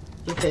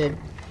 You could,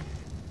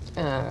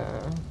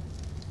 I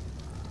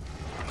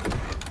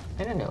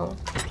don't know,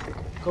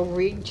 go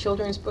read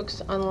children's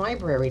books on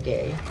library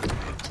day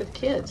to the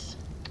kids.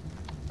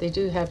 They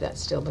do have that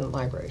still in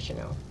libraries, you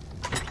know,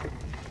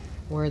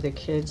 where the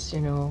kids, you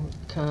know,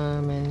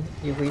 come and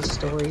you read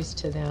stories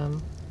to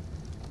them.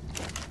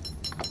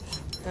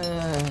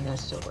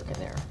 That's still working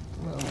there.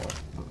 We'll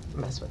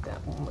mess with that.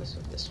 We'll mess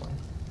with this one.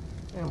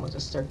 And we'll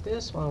just start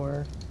this while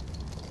we're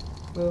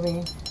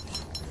moving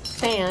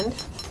sand.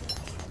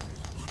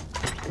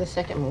 The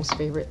second most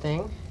favorite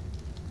thing.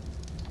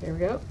 Here we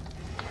go.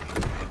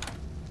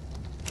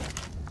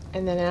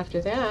 And then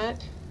after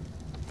that,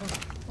 oh,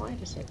 why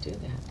does it do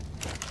that?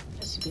 It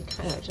has to be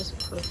kind of just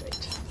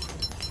perfect.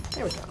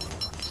 There we go.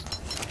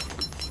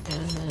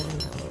 And then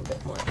a little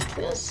bit more like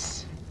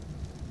this.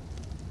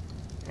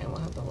 And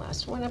we'll have the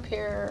last one up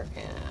here,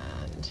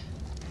 and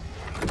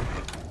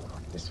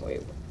this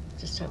way,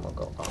 this time we'll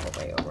go all the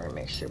way over and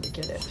make sure we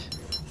get it.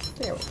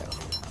 There we go.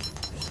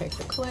 Take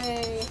the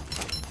clay,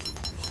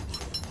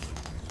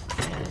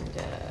 and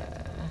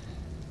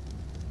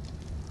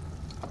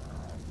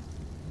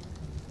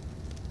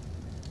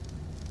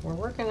we're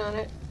working on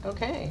it.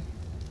 Okay.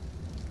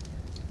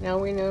 Now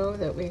we know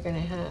that we're going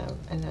to have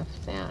enough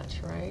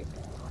thatch, right?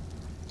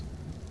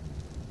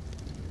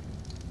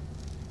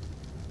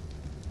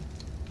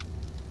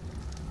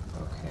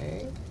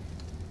 Okay.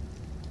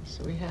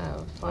 So we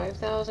have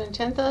 5,000,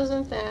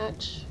 10,000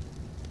 thatch.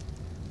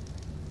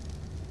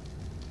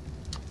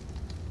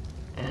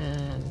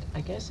 And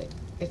I guess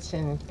it's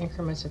in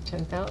increments of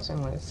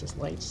 10,000 when it's this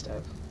light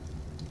stuff.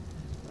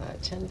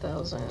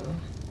 10,000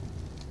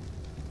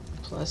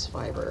 plus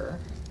fiber.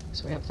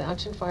 So we have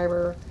thatch and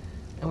fiber,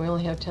 and we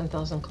only have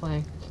 10,000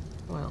 clay.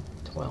 Well,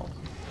 12.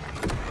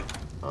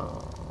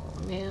 Oh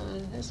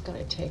man, this is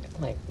gonna take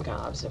like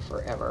gobs of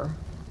forever.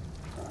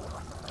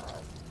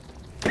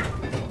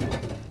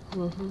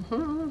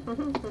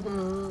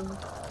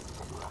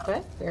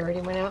 But we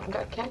already went out and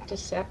got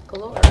cactus sap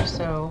galore,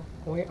 so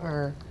we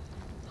are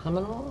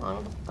humming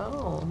along.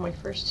 Oh, my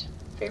first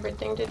favorite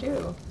thing to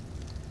do.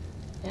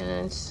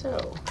 And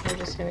so we're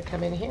just going to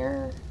come in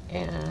here,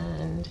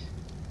 and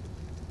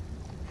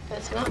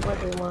that's not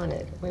what we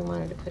wanted. We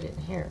wanted to put it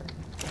in here.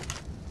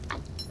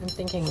 I'm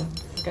thinking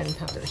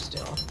gunpowder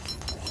still.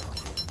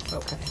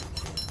 Okay.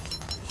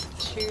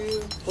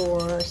 2,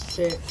 4,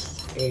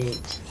 6, 8. Okay,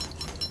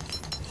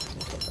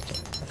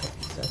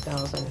 so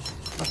 1,000.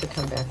 I'll have to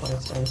come back when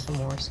it's done some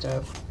more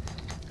stuff.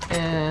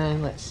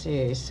 And let's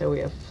see, so we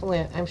have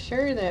flint. I'm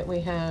sure that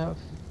we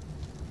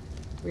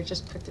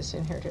just put this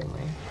in here, didn't we?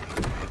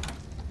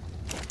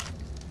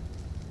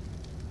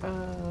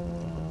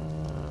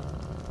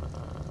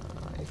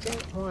 I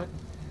didn't want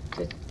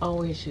to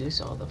always use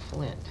all the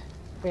flint.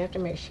 We have to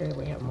make sure that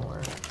we have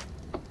more,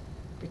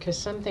 because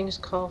some things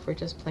call for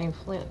just plain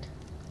flint.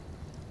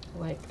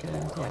 Like,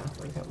 yeah,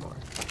 we got more.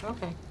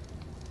 Okay.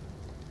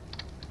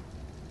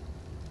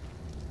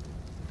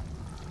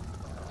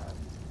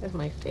 This is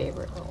my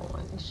favorite little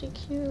one. Is she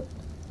cute?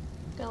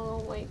 Got a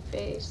little white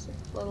face,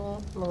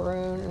 little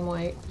maroon and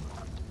white.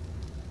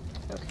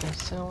 Okay,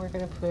 so we're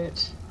gonna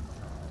put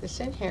this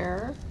in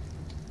here.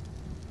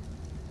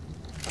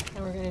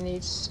 And we're gonna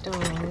need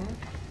stone,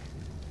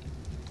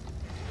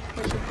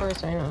 which of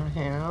course I don't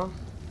have.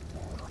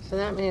 So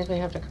that means we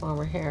have to come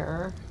over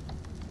here.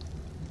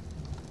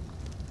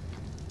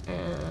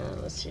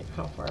 And let's see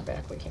how far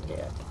back we can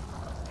get.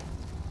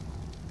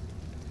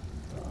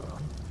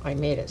 I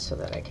made it so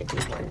that I could be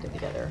blended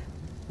together,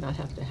 not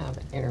have to have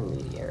an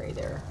intermediary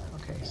there.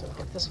 Okay, so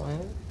get this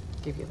one,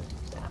 give you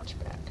the batch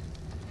back.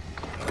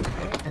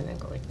 Okay, and then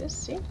go like this,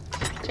 see?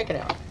 Check it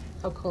out.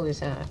 How cool is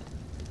that?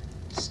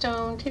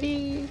 Stone,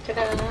 titty,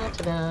 ta-da,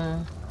 ta-da.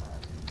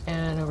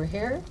 And over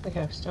here, we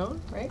have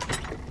stone, right?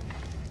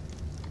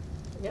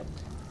 Yep.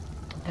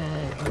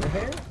 And over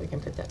here, we can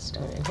put that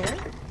stone in here.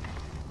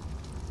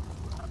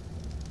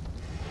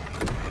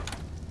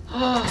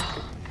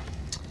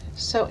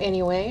 So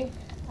anyway,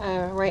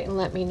 write and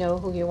let me know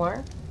who you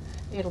are.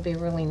 It'll be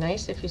really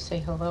nice if you say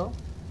hello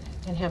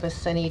and have a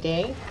sunny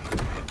day.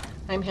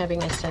 I'm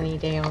having a sunny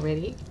day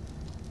already.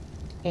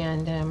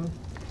 And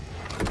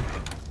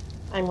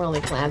I'm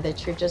really glad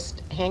that you're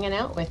just hanging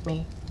out with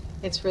me.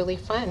 It's really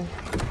fun.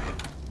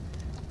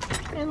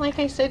 And like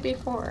I said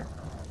before,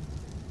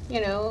 you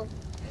know,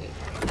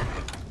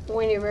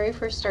 when you very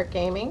first start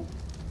gaming,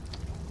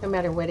 no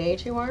matter what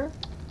age you are,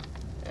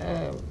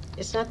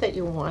 it's not that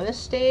you want to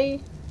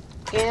stay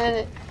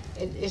in,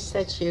 it's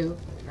that you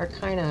are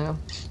kind of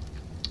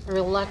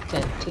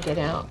reluctant to get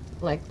out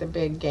like the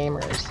big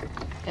gamers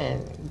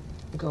and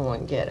go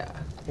and get a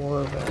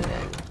Warven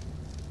and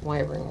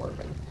Wyvern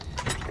Warven.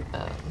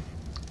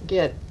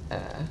 Get,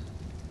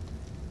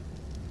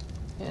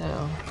 you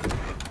know,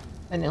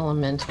 an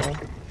elemental.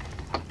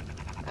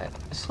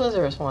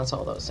 Slitherus wants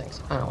all those things.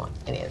 I don't want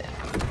any of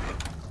that.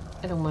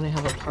 I don't want to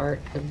have a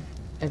part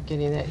of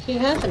getting that. He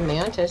has a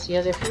mantis. He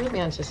has a few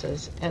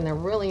mantises, and they're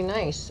really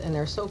nice, and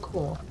they're so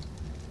cool.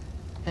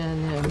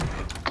 And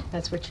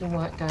that's what you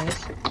want,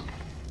 guys.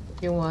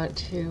 You want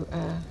to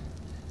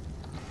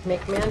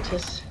make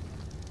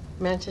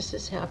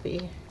mantises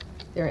happy.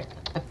 They're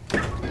a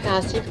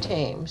passive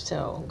tame,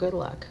 so good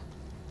luck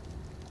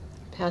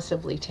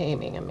passively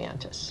taming a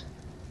mantis.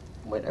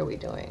 What are we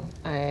doing?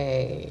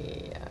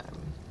 I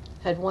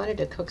had wanted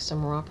to cook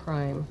some raw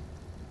prime,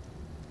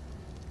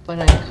 but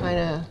I kind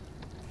of,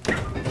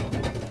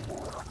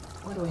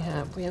 what do we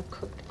have? We have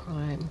cooked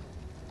prime.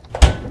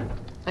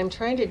 I'm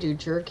trying to do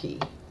jerky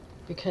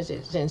because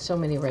it's in so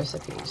many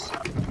recipes.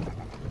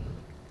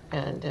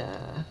 And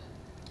so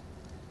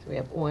we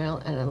have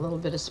oil and a little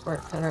bit of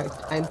spark powder.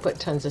 I put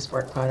tons of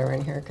spark powder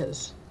in here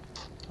because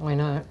why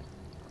not?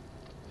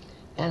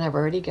 And I've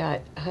already got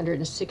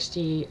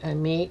 160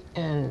 meat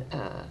and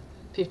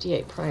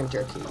 58 prime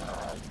jerky.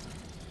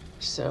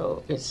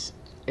 So it's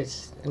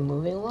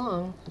moving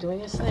along, doing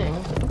its thing.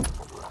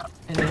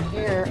 And in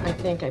here, I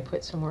think I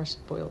put some more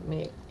spoiled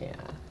meat, yeah.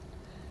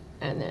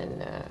 And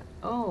then,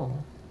 oh,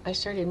 I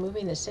started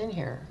moving this in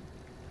here.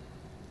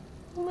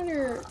 I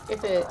wonder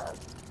if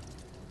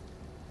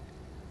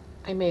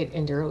I made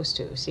enduro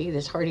stew. See,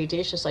 this hearty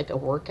dish is like a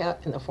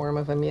workout in the form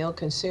of a meal.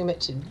 Consume it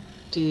to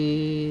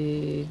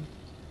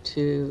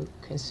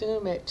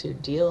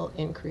deal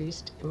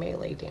increased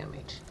melee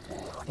damage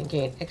and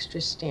gain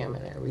extra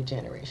stamina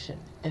regeneration.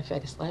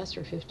 Effects last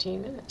for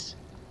 15 minutes.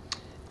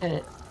 And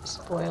it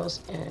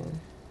spoils in,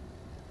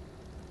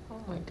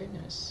 oh my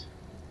goodness,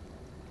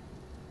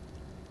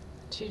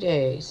 2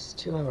 days,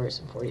 2 hours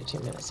and 42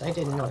 minutes. I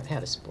didn't know it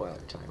had a spoiler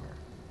timer.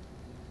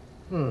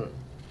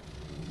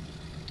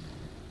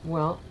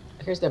 Well,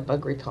 here's the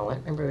bug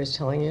repellent. Remember I was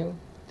telling you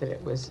that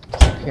it was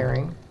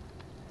disappearing?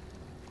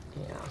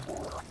 Yeah.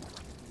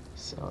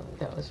 So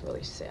that was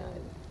really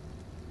sad.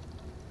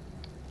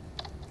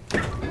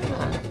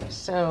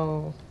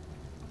 So,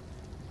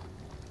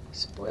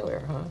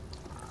 spoiler, huh?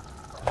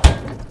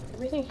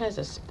 Everything has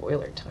a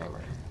spoiler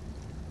timer.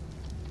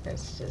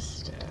 It's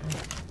just,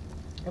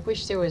 I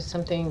wish there was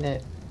something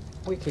that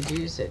we could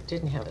use that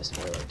didn't have a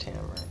spoiler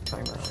timer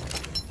on it.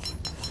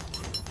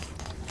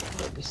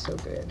 That would be so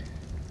good.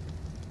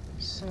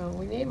 So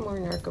we need more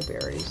narco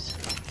berries,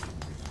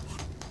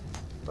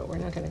 but we're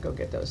not going to go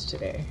get those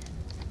today.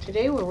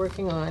 Today we're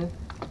working on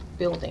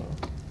building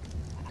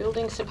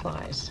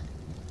supplies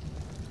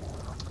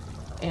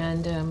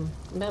and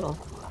metal.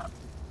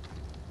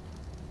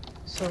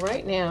 So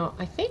right now,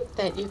 I think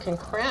that you can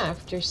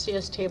craft your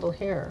CS table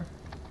here.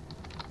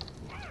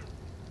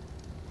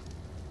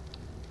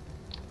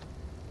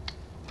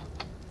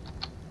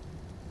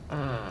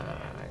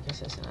 I guess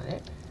that's not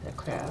it. The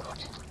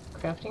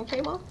crafting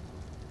table?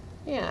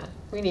 Yeah,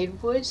 we need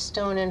wood,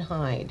 stone, and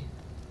hide.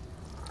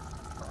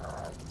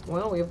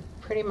 Well, we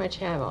pretty much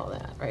have all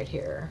that right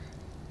here.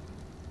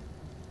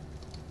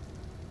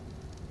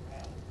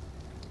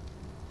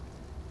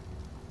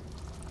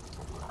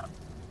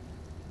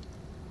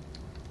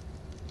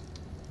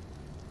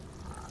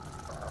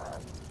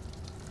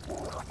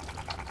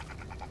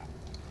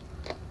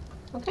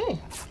 Okay.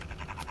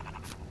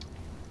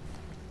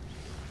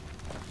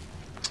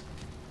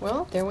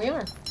 Well, there we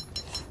are.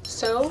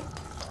 So,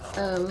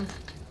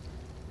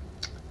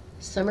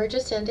 summer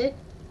just ended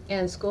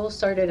and school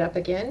started up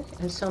again,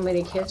 and so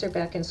many kids are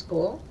back in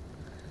school.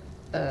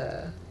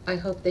 I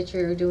hope that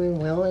you're doing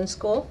well in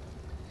school,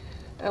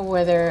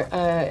 whether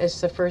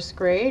it's the first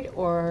grade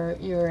or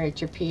you're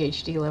at your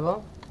PhD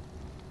level,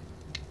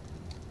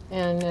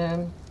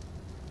 and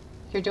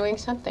you're doing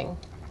something.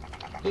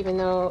 Even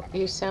though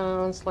you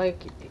sounds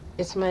like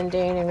it's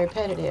mundane and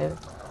repetitive,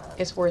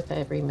 it's worth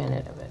every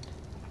minute of it.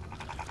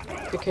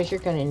 Because you're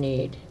going to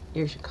need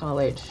your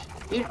college.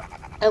 You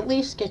at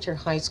least get your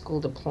high school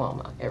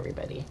diploma,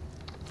 everybody.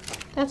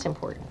 That's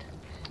important.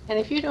 And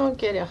if you don't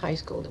get a high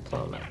school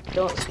diploma,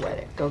 don't sweat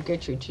it. Go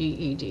get your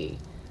GED,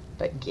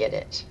 but get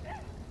it.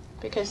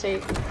 Because they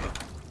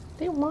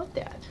want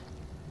that.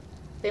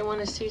 They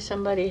want to see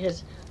somebody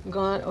has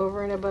gone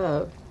over and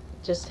above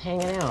just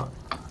hanging out.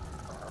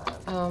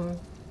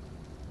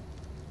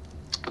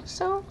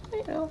 So,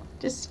 you know,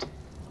 just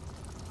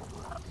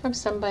from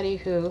somebody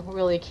who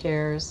really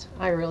cares.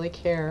 I really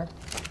care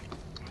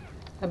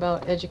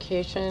about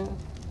education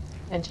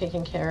and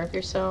taking care of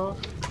yourself.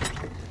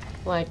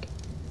 Like,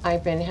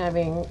 I've been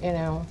having, you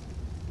know,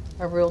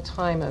 a real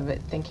time of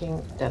it,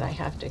 thinking that I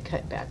have to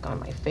cut back on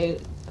my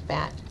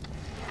fat,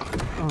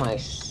 my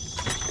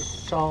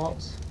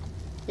salts,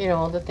 you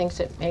know, the things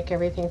that make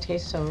everything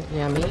taste so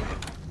yummy.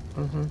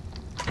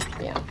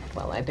 Yeah,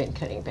 well, I've been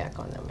cutting back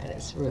on them, and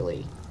it's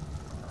really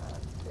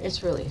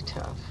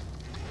tough.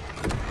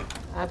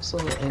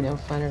 Absolutely no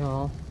fun at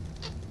all.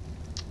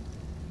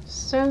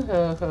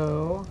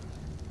 So,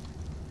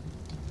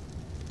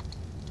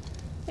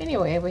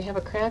 anyway, we have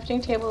a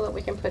crafting table that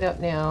we can put up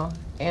now,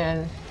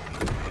 and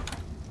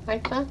I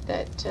thought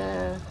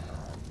that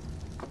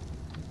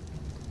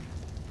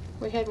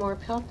we had more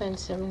pelt than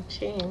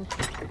 17,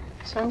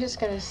 so I'm just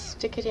going to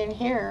stick it in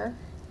here,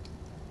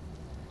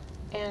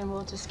 and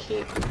we'll just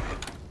keep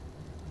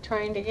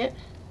trying to get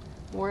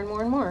more and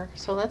more and more.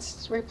 So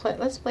let's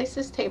place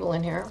this table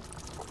in here.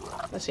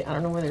 Let's see, I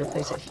don't know whether to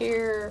place it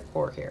here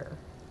or here.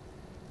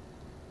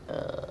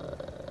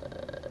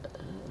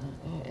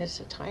 It's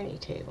a tiny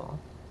table.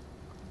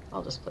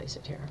 I'll just place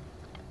it here.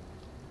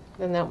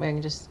 Then that way I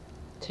can just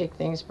take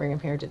things, bring them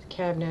here to the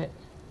cabinet,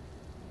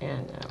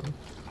 and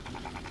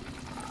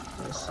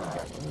let's see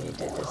here. We need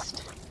to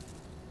just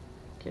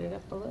get it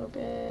up a little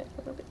bit,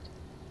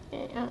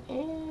 and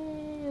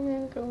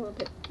then go a little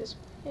bit this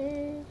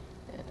way.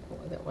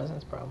 Well, that wasn't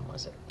the problem,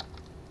 was it?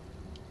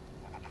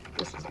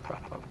 This is the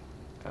problem.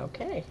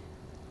 Okay.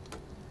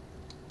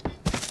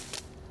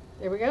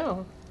 There we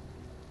go.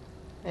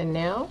 And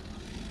now,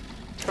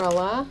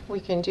 tra-la,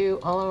 we can do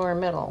all of our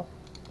metal.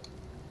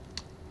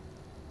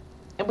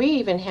 And we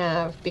even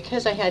have,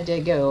 because I had to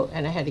go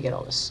and I had to get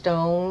all the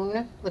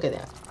stone, look at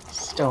that,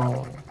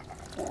 stone,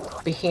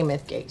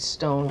 behemoth gates,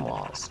 stone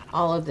walls,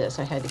 all of this,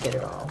 I had to get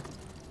it all.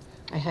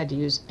 I had to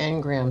use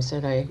engrams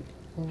that I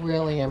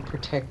really am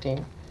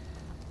protecting.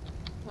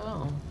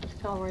 Oh, it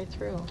fell right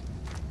through.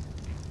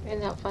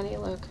 Isn't that funny?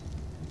 Look.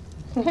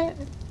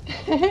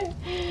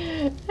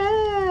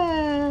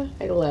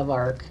 I love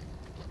ARK.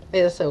 It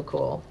is so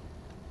cool.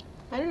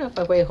 I don't know if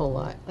I weigh a whole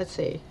lot. Let's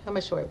see. How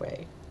much do I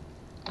weigh?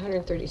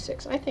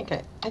 136. I think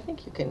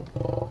you can.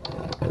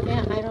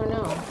 Yeah, I don't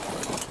know.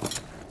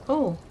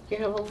 Oh, you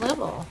have a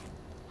level.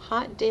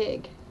 Hot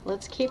dig.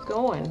 Let's keep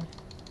going.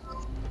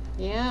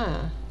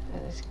 Yeah.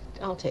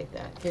 I'll take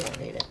that. You don't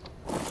need it.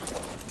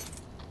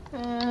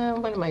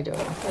 What am I doing?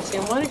 Let's see.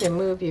 I wanted to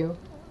move you.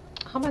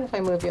 How about if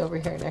I move you over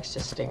here next to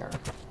Stinger?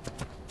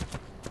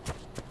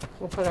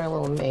 We'll put our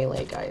little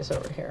melee guys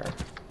over here.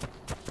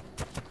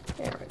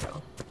 There we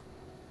go.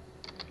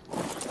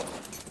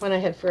 When I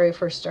had very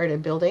first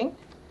started building,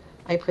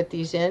 I put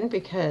these in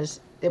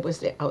because it was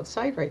the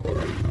outside right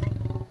there,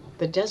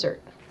 the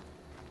desert.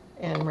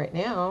 And right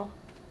now,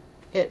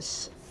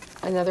 it's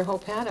another whole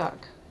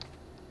paddock.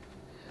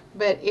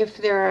 But if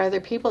there are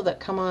other people that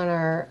come on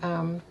our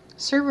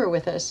server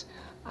with us,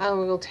 I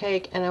will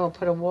take and I will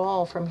put a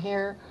wall from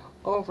here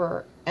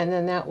over, and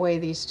then that way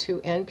these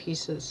two end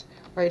pieces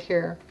right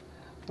here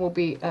will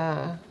be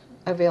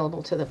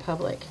available to the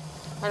public.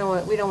 We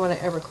don't want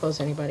to ever close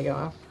anybody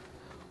off,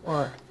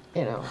 or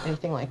you know,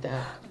 anything like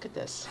that. Look at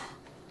this.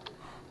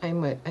 I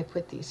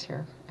put these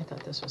here. I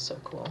thought this was so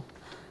cool.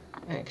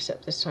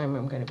 Except this time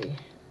I'm going to be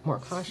more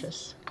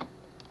cautious.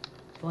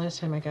 The last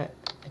time I got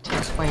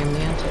attacked by a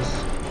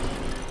mantis.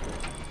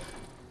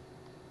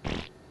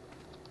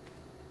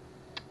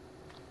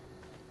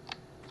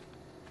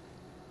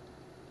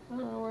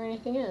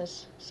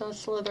 is. So it's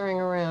slithering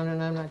around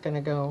and I'm not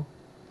gonna go.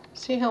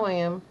 See how I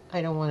am?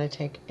 I don't want to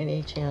take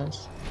any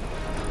chance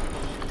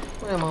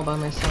when I'm all by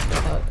myself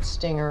without a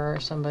stinger or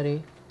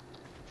somebody.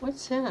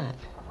 What's that?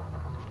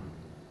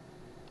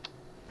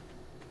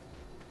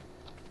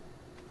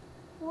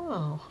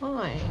 Whoa,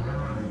 hi.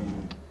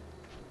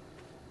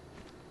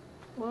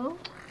 Well,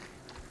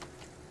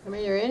 I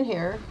mean, you're in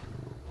here.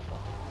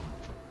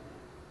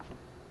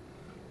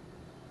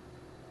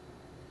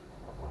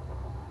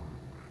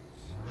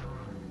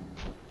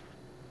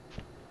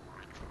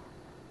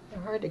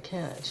 They're hard to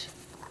catch.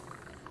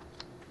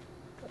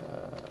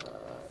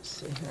 Let's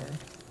see here.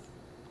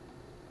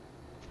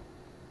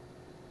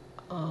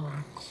 Oh,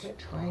 quit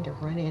trying to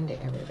run into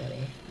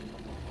everybody.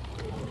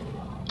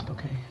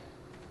 Okay.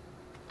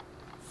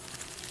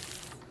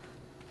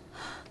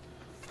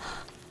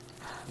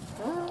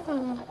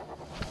 Ah.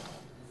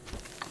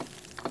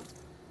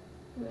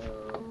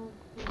 No.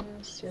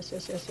 Yes, yes,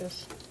 yes, yes,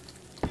 yes.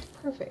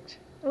 Perfect.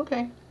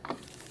 Okay.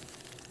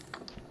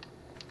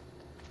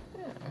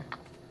 Yeah.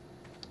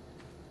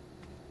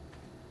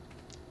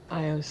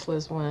 I owe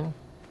Sliz one.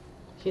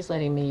 He's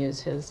letting me use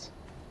his.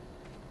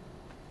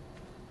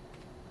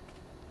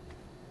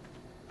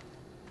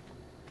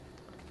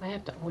 I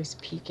have to always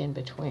peek in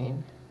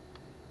between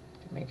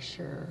to make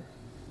sure.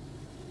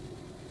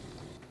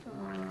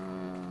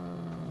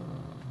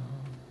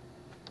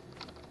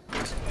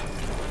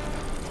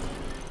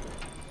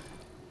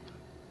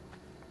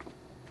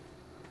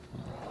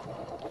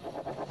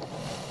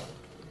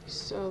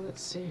 So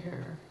let's see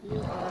here.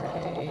 You're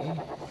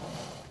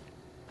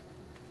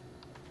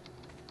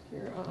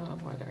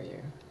what are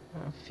you?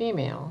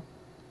 Female.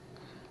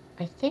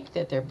 I think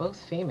that they're both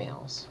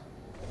females.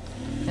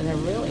 And they're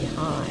really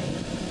high.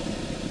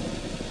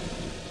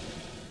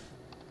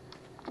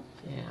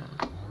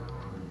 Yeah.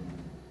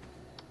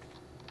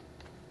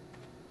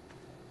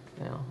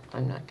 No,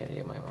 I'm not going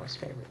to do my most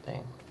favorite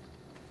thing.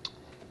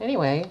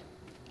 Anyway,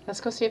 let's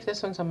go see if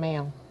this one's a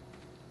male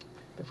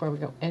before we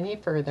go any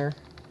further.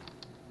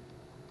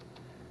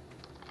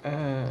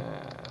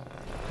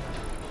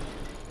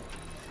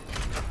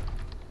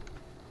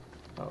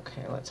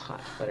 Okay, let's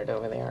hot foot it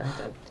over there.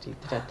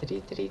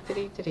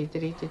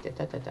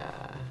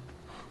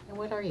 And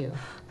what are you?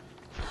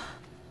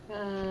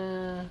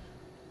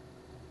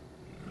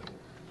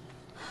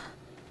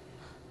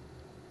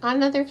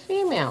 Another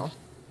female.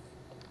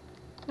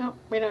 No,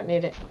 we don't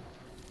need it.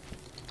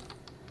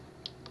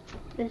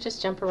 You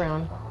just jump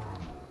around.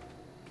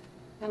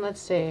 And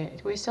let's see,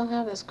 do we still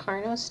have this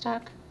Carno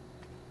stuck?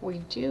 We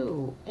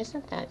do.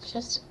 Isn't that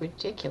just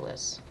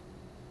ridiculous?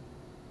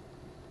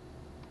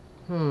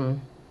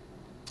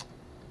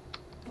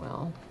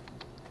 Well,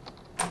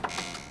 I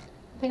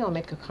think I'll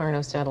make a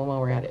Carno saddle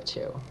while we're at it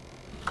too.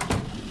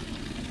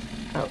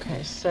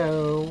 Okay,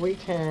 so we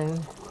can,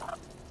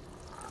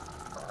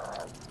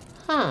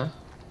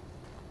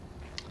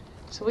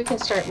 so we can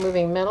start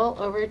moving metal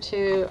over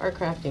to our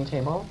crafting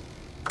table.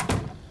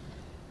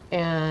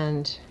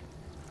 And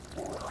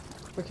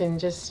we can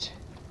just,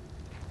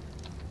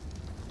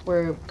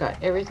 we've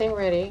got everything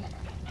ready.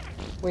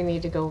 We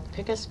need to go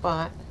pick a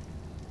spot.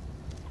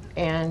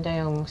 And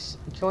I'll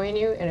join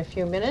you in a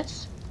few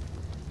minutes.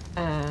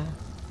 And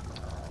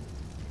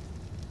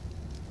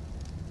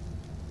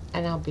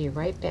I'll be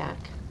right back.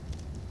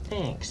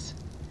 Thanks.